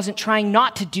really wasn't trying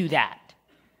not to do that.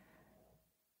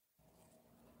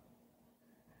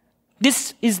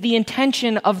 This is the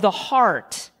intention of the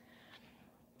heart.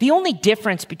 The only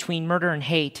difference between murder and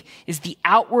hate is the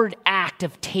outward act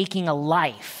of taking a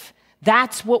life.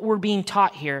 That's what we're being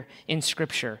taught here in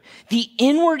Scripture. The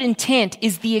inward intent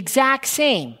is the exact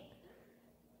same.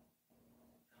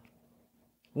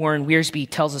 Warren Wiersbe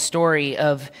tells a story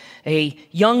of a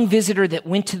young visitor that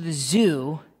went to the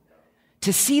zoo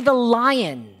to see the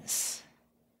lions.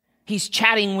 He's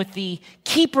chatting with the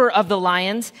keeper of the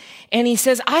lions, and he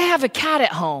says, I have a cat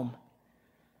at home.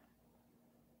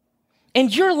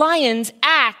 And your lions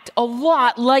act a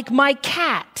lot like my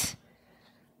cat.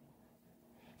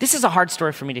 This is a hard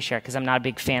story for me to share because I'm not a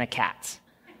big fan of cats.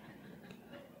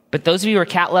 But those of you who are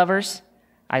cat lovers,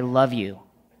 I love you.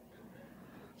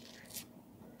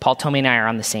 Paul, Tommy, and I are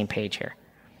on the same page here.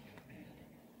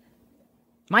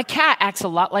 My cat acts a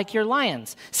lot like your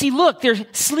lions. See, look, they're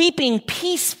sleeping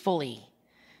peacefully.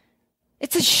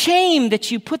 It's a shame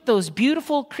that you put those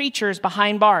beautiful creatures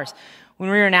behind bars. When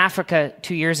we were in Africa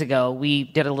 2 years ago, we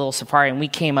did a little safari and we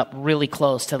came up really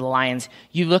close to the lions.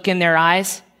 You look in their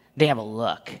eyes, they have a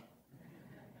look.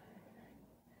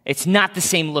 It's not the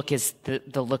same look as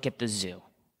the look at the zoo.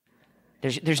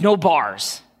 There's no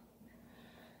bars.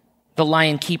 The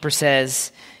lion keeper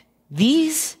says,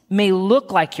 these may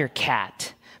look like your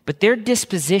cat, but their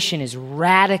disposition is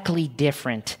radically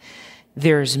different.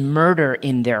 There's murder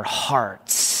in their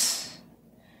hearts.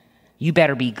 You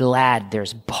better be glad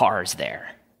there's bars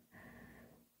there.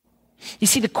 You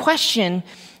see, the question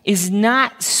is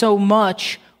not so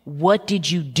much, what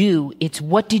did you do? It's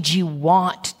what did you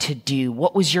want to do?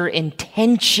 What was your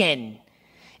intention?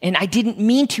 And I didn't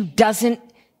mean to doesn't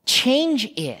change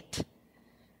it.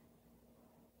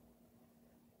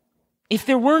 If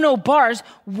there were no bars,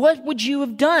 what would you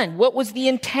have done? What was the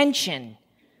intention?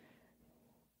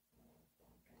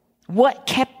 What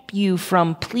kept you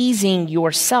from pleasing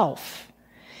yourself?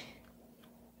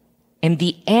 And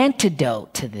the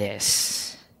antidote to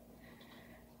this,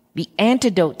 the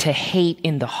antidote to hate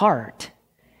in the heart,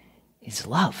 is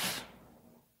love.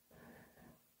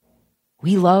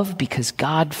 We love because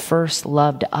God first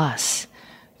loved us.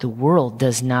 The world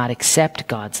does not accept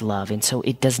God's love, and so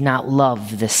it does not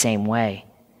love the same way,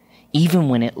 even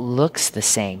when it looks the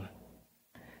same.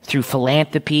 Through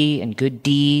philanthropy and good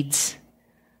deeds,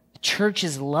 the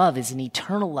church's love is an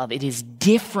eternal love. It is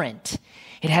different.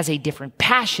 It has a different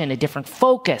passion, a different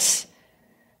focus,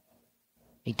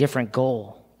 a different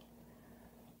goal.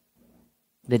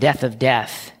 The death of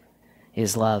death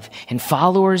is love. And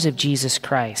followers of Jesus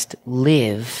Christ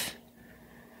live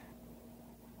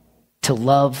to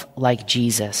love like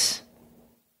Jesus.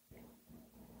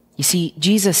 You see,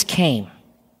 Jesus came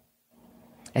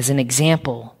as an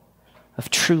example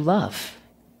of true love.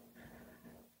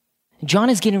 John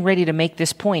is getting ready to make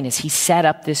this point as he set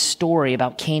up this story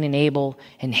about Cain and Abel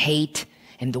and hate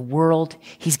and the world.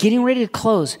 He's getting ready to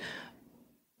close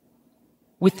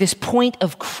with this point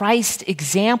of Christ's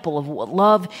example of what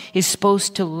love is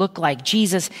supposed to look like.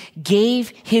 Jesus gave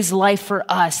his life for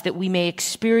us that we may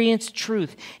experience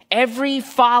truth. Every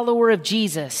follower of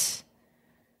Jesus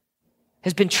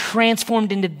has been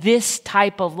transformed into this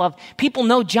type of love. People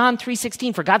know John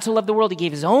 3:16, for God so loved the world, he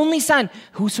gave his only son,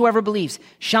 whosoever believes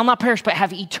shall not perish but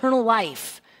have eternal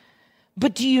life.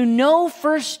 But do you know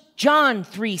 1 John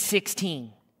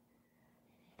 3:16?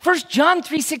 1 John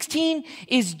 3:16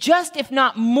 is just, if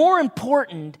not more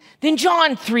important than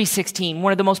John 3:16,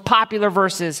 one of the most popular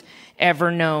verses ever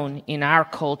known in our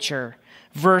culture.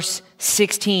 Verse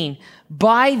 16,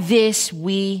 by this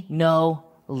we know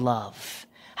love.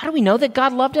 How do we know that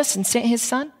God loved us and sent his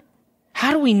son?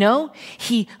 How do we know?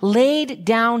 He laid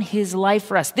down his life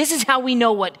for us. This is how we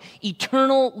know what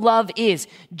eternal love is.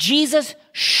 Jesus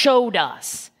showed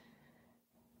us.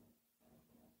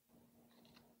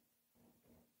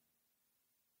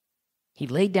 He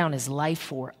laid down his life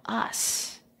for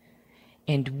us.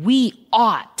 And we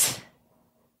ought.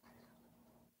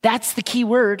 That's the key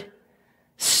word.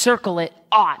 Circle it,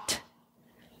 ought.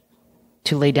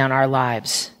 To lay down our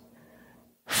lives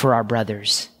for our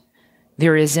brothers.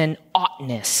 There is an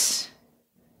oughtness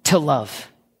to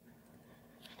love.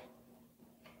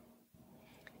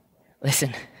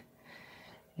 Listen,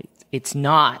 it's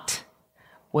not,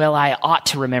 well, I ought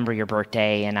to remember your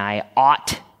birthday and I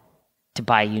ought to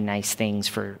buy you nice things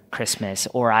for Christmas,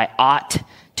 or I ought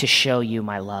to show you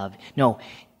my love. No,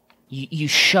 You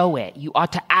show it. You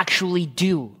ought to actually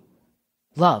do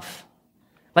love.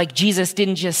 Like Jesus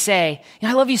didn't just say,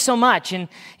 I love you so much, and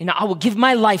I will give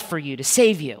my life for you to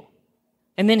save you,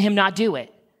 and then him not do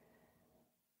it.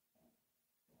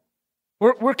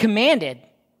 We're commanded.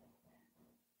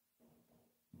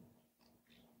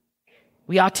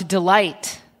 We ought to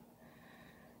delight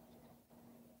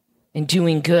in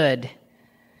doing good.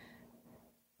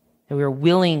 And we are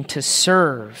willing to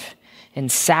serve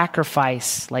and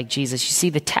sacrifice like Jesus. You see,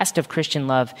 the test of Christian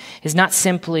love is not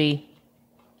simply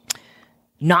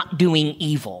not doing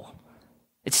evil.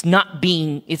 It's not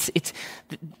being,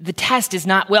 the test is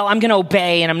not, well, I'm going to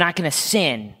obey and I'm not going to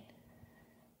sin.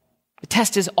 The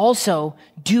test is also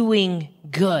doing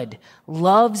good.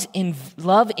 Love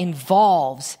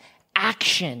involves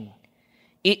action.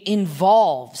 It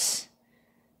involves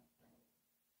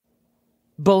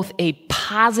both a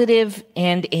positive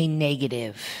and a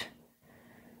negative.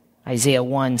 Isaiah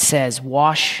 1 says,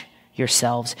 wash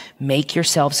yourselves, make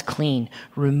yourselves clean,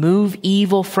 remove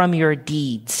evil from your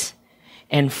deeds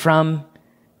and from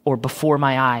or before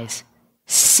my eyes.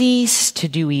 Cease to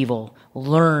do evil,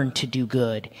 learn to do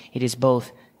good. It is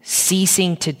both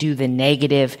ceasing to do the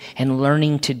negative and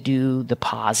learning to do the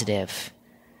positive.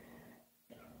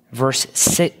 Verse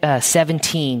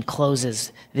 17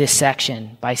 closes this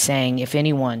section by saying, if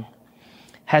anyone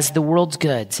has the world's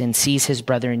goods and sees his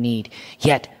brother in need,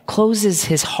 yet closes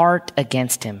his heart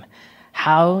against him,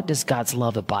 how does God's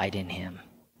love abide in him?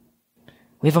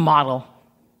 We have a model.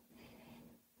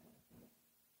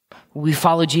 We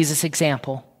follow Jesus'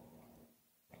 example.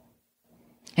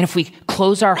 And if we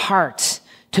close our hearts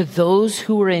to those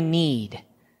who are in need,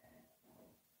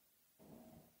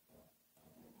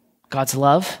 God's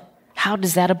love, how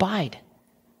does that abide?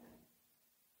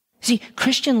 See,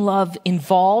 Christian love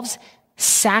involves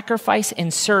sacrifice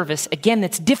and service. Again,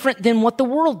 that's different than what the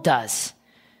world does.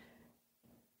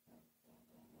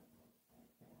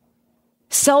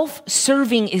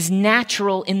 Self-serving is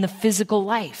natural in the physical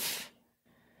life.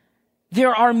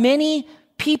 There are many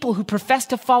people who profess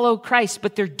to follow Christ,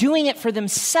 but they're doing it for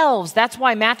themselves. That's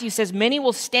why Matthew says, many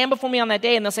will stand before me on that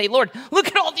day and they'll say, Lord, look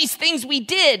at all these things we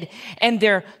did. And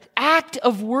their act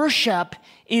of worship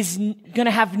is going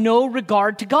to have no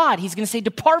regard to God. He's going to say,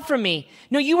 depart from me.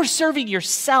 No, you were serving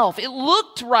yourself. It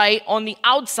looked right on the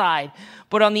outside,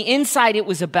 but on the inside, it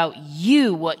was about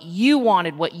you, what you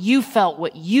wanted, what you felt,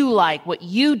 what you liked, what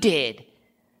you did.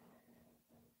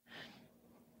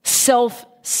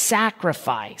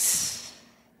 Self-sacrifice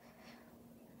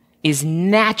is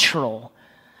natural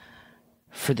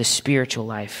for the spiritual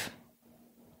life.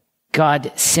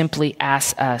 God simply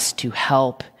asks us to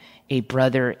help a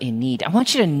brother in need. I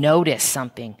want you to notice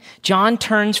something. John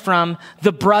turns from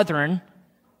the brethren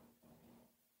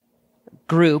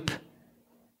group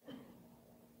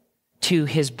to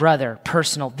his brother,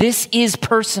 personal. This is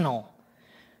personal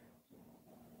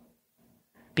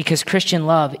because Christian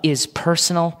love is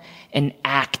personal and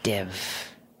active.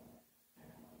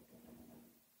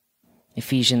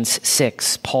 Ephesians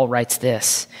 6, Paul writes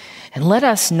this, and let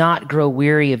us not grow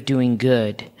weary of doing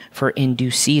good, for in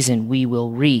due season we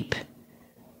will reap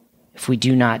if we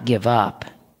do not give up.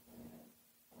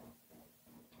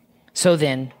 So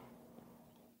then,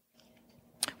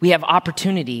 we have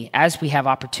opportunity. As we have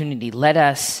opportunity, let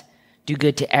us do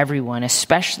good to everyone,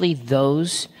 especially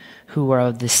those who are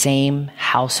of the same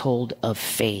household of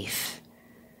faith.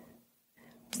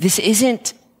 This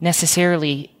isn't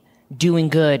necessarily doing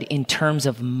good in terms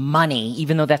of money,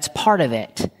 even though that's part of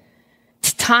it.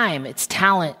 It's time, it's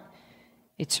talent,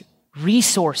 it's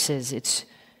resources, it's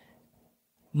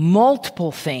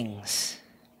multiple things.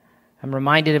 I'm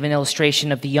reminded of an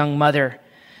illustration of the young mother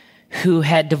who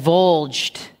had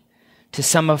divulged to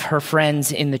some of her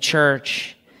friends in the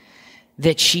church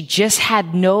that she just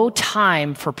had no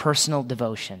time for personal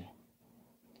devotion.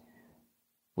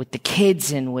 With the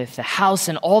kids and with the house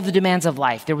and all the demands of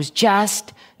life, there was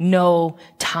just no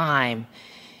time.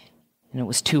 And it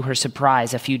was to her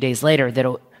surprise a few days later that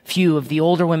a few of the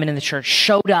older women in the church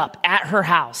showed up at her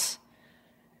house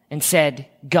and said,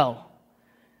 go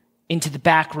into the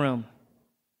back room.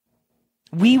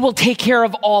 We will take care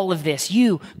of all of this.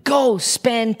 You go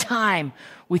spend time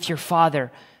with your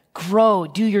father. Grow,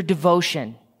 do your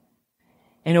devotion.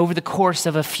 And over the course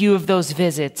of a few of those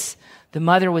visits, the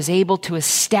mother was able to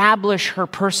establish her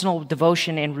personal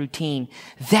devotion and routine.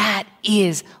 That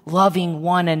is loving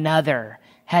one another.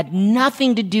 Had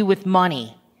nothing to do with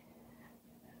money,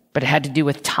 but it had to do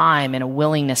with time and a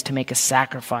willingness to make a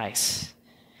sacrifice.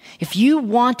 If you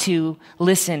want to,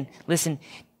 listen,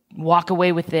 walk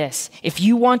away with this. If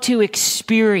you want to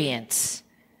experience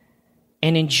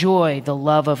and enjoy the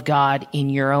love of God in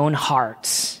your own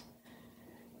hearts,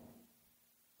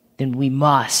 then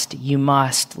you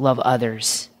must love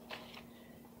others,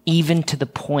 even to the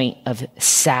point of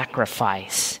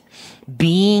sacrifice.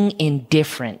 Being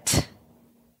indifferent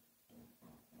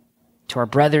to our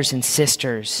brothers and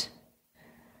sisters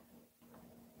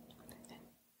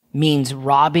means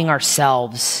robbing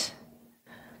ourselves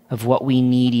of what we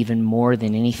need even more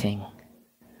than anything,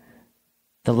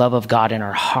 the love of God in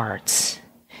our hearts.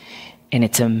 And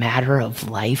it's a matter of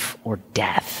life or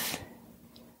death.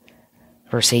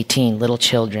 Verse 18, little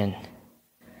children,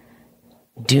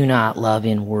 do not love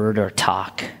in word or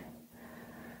talk,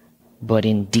 but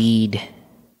in deed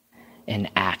and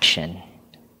action.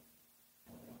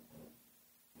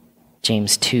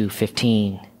 James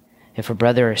 2:15, if a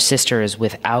brother or sister is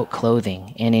without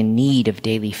clothing and in need of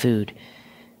daily food,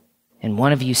 and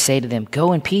one of you say to them,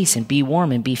 go in peace and be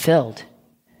warm and be filled,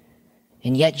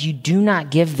 and yet you do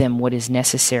not give them what is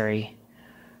necessary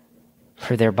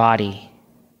for their body,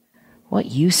 what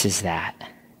use is that?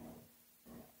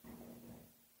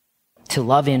 To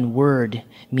love in word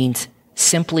means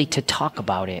simply to talk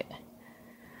about it,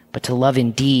 but to love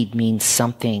in deed means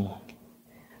something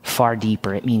far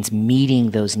deeper. It means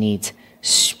meeting those needs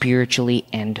spiritually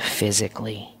and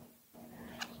physically.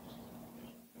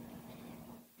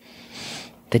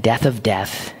 The death of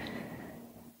death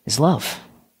is love.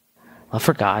 Love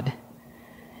for God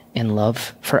and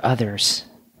love for others.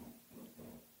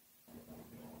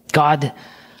 God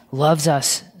loves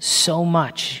us so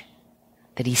much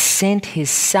that he sent his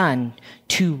son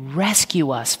to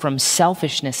rescue us from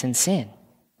selfishness and sin.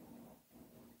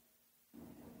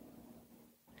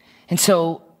 And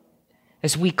so,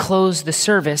 as we close the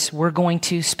service, we're going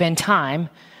to spend time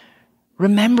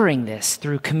remembering this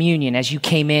through communion. As you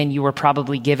came in, you were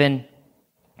probably given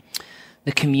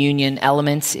the communion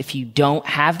elements. If you don't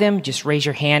have them, just raise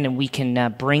your hand and we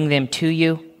can bring them to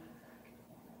you.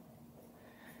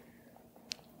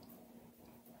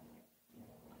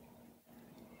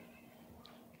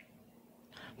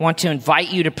 I want to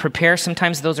invite you to prepare.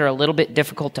 Sometimes those are a little bit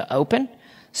difficult to open,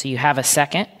 so you have a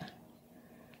second.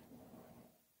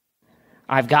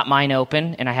 I've got mine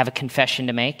open, and I have a confession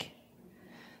to make.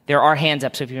 There are hands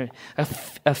up, so if you're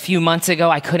a few months ago,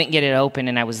 I couldn't get it open,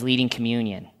 and I was leading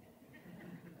communion.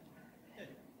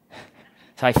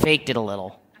 So I faked it a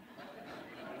little.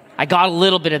 I got a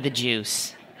little bit of the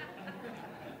juice.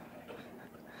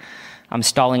 I'm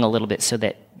stalling a little bit so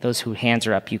that those whose hands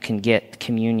are up, you can get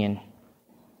communion.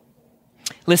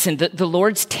 Listen, the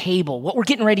Lord's table, what we're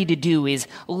getting ready to do is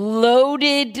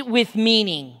loaded with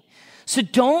meaning. So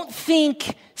don't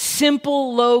think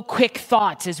simple, low, quick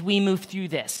thoughts as we move through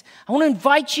this. I want to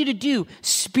invite you to do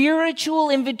spiritual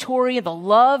inventory of the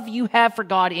love you have for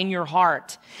God in your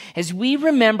heart as we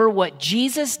remember what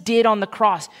Jesus did on the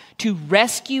cross to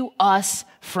rescue us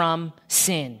from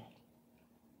sin.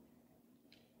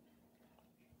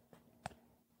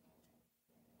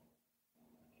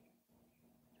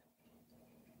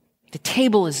 The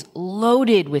table is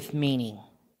loaded with meaning.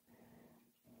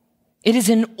 It is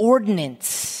an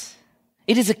ordinance.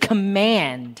 It is a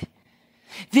command.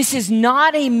 This is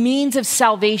not a means of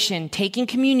salvation. Taking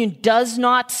communion does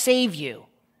not save you.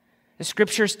 The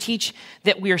scriptures teach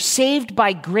that we are saved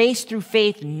by grace through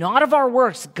faith, not of our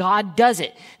works. God does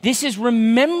it. This is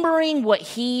remembering what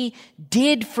he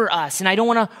did for us. And I don't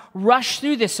want to rush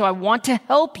through this, so I want to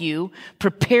help you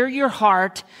prepare your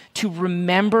heart to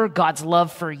remember God's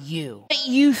love for you. What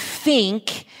you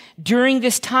think during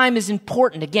this time is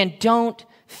important. Again, don't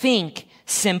think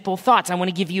simple thoughts. I want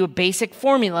to give you a basic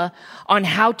formula on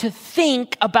how to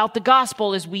think about the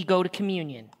gospel as we go to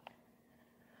communion.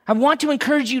 I want to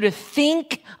encourage you to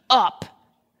think up.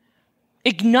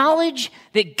 Acknowledge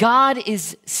that God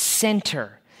is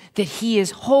center, that he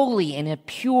is holy and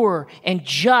pure and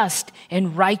just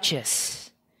and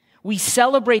righteous. We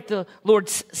celebrate the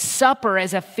Lord's Supper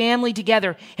as a family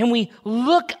together, and we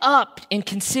look up and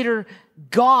consider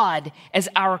God as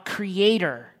our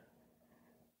creator.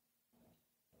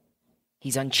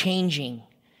 He's unchanging.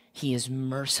 He is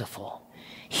merciful.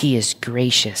 He is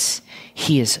gracious.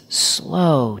 He is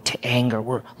slow to anger.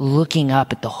 We're looking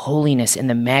up at the holiness and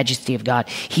the majesty of God.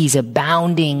 He's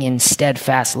abounding in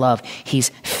steadfast love. He's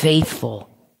faithful.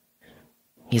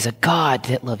 He's a God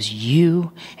that loves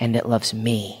you and that loves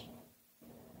me.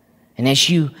 And as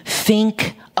you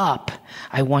think up,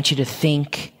 I want you to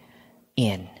think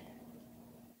in.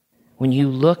 When you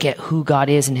look at who God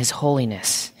is and his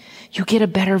holiness, you get a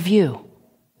better view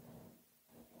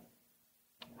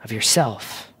of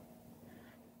yourself.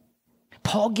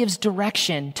 Paul gives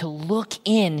direction to look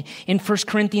in 1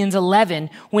 Corinthians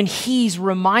 11 when he's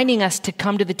reminding us to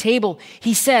come to the table.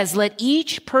 He says, let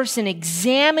each person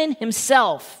examine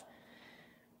himself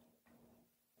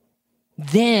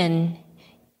Then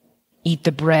eat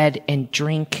the bread and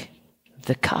drink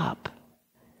the cup.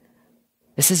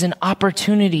 This is an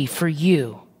opportunity for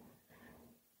you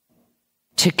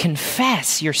to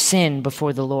confess your sin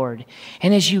before the Lord.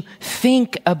 And as you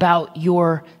think about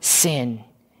your sin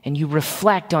and you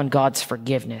reflect on God's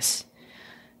forgiveness,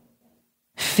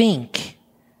 think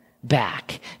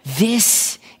back.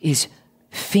 This is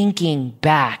thinking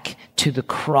back to the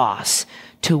cross,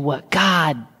 to what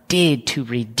God did to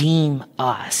redeem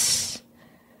us.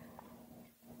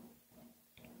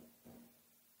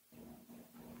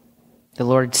 The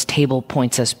Lord's table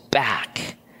points us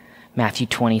back, Matthew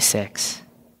 26.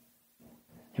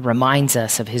 It reminds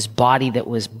us of his body that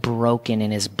was broken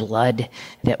and his blood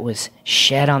that was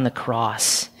shed on the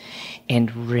cross,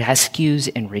 and rescues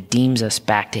and redeems us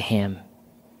back to him.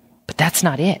 But that's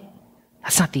not it.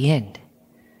 That's not the end.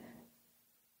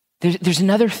 There's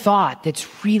another thought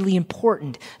that's really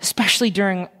important, especially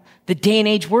during the day and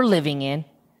age we're living in,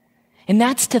 and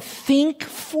that's to think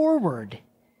forward.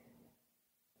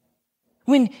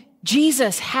 When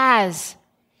Jesus has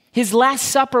his Last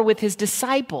Supper with his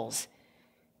disciples,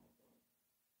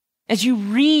 as you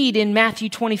read in Matthew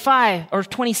 25 or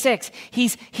 26,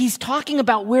 he's talking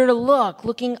about where to look,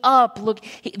 looking up.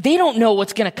 They don't know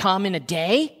what's going to come in a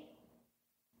day.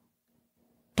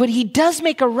 But he does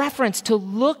make a reference to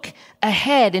look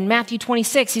ahead in Matthew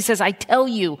 26. He says, I tell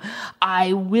you,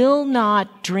 I will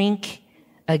not drink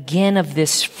again of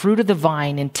this fruit of the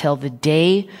vine until the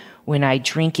day when I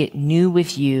drink it new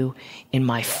with you in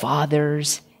my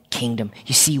Father's kingdom.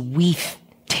 You see, we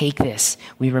take this.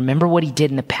 We remember what he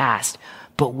did in the past,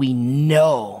 but we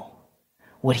know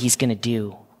what he's going to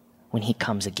do when he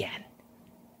comes again.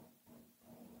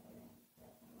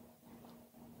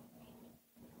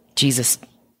 Jesus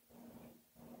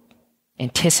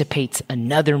anticipates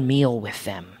another meal with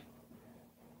them.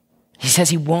 He says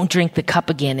he won't drink the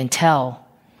cup again until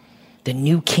the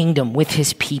new kingdom with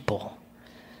his people.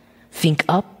 Think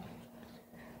up,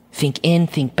 think in,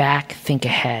 think back, think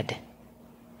ahead.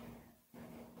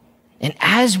 And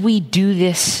as we do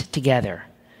this together,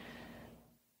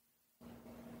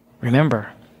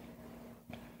 remember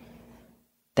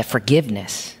that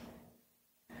forgiveness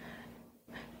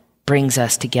brings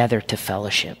us together to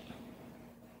fellowship.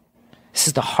 This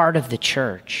is the heart of the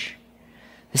church.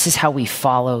 This is how we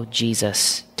follow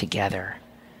Jesus together.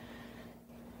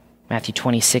 Matthew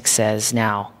 26 says,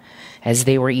 now, as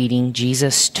they were eating,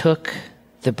 Jesus took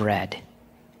the bread,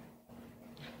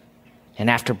 and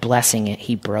after blessing it,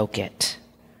 he broke it.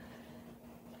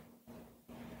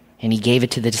 And he gave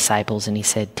it to the disciples, and he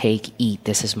said, take, eat,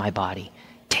 this is my body.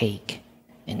 Take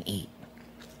and eat.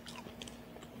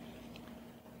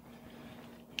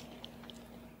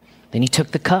 Then he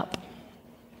took the cup.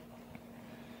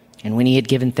 And when he had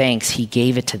given thanks, he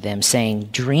gave it to them, saying,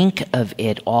 drink of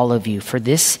it, all of you, for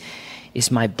this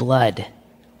is my blood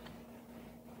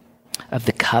of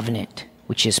the covenant,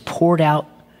 which is poured out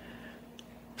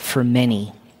for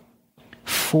many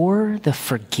for the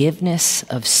forgiveness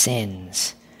of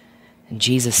sins. And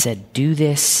Jesus said, do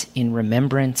this in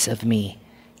remembrance of me.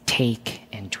 Take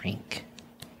and drink.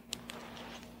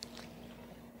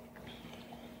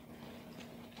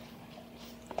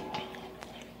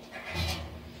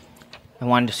 I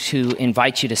wanted to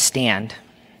invite you to stand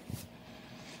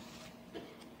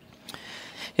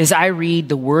as I read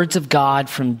the words of God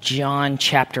from John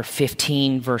chapter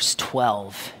 15, verse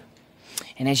 12.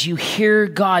 And as you hear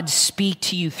God speak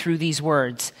to you through these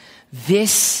words,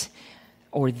 these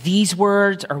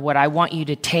words are what I want you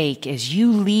to take as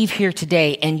you leave here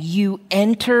today and you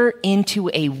enter into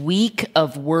a week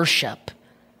of worship.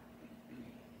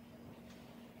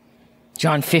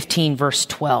 John 15, verse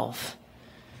 12.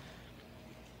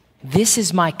 This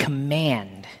is my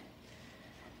command,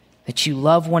 that you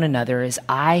love one another as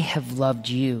I have loved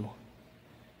you.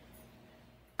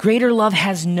 Greater love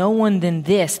has no one than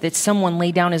this, that someone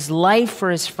lay down his life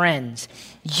for his friends.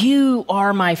 You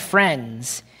are my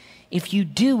friends if you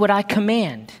do what I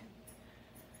command.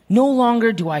 No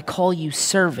longer do I call you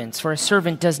servants, for a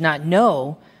servant does not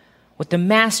know what the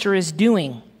master is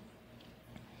doing.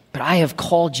 But I have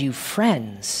called you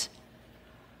friends.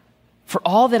 For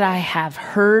all that I have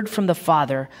heard from the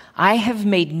Father, I have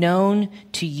made known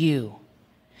to you.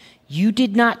 You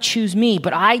did not choose me,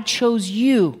 but I chose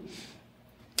you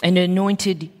and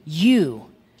anointed you,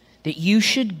 that you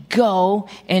should go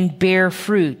and bear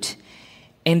fruit,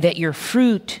 and that your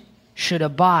fruit should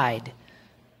abide,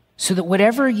 so that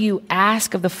whatever you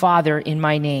ask of the Father in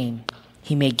my name,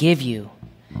 he may give you.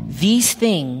 These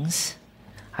things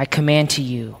I command to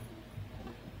you,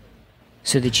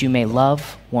 so that you may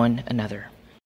love one another.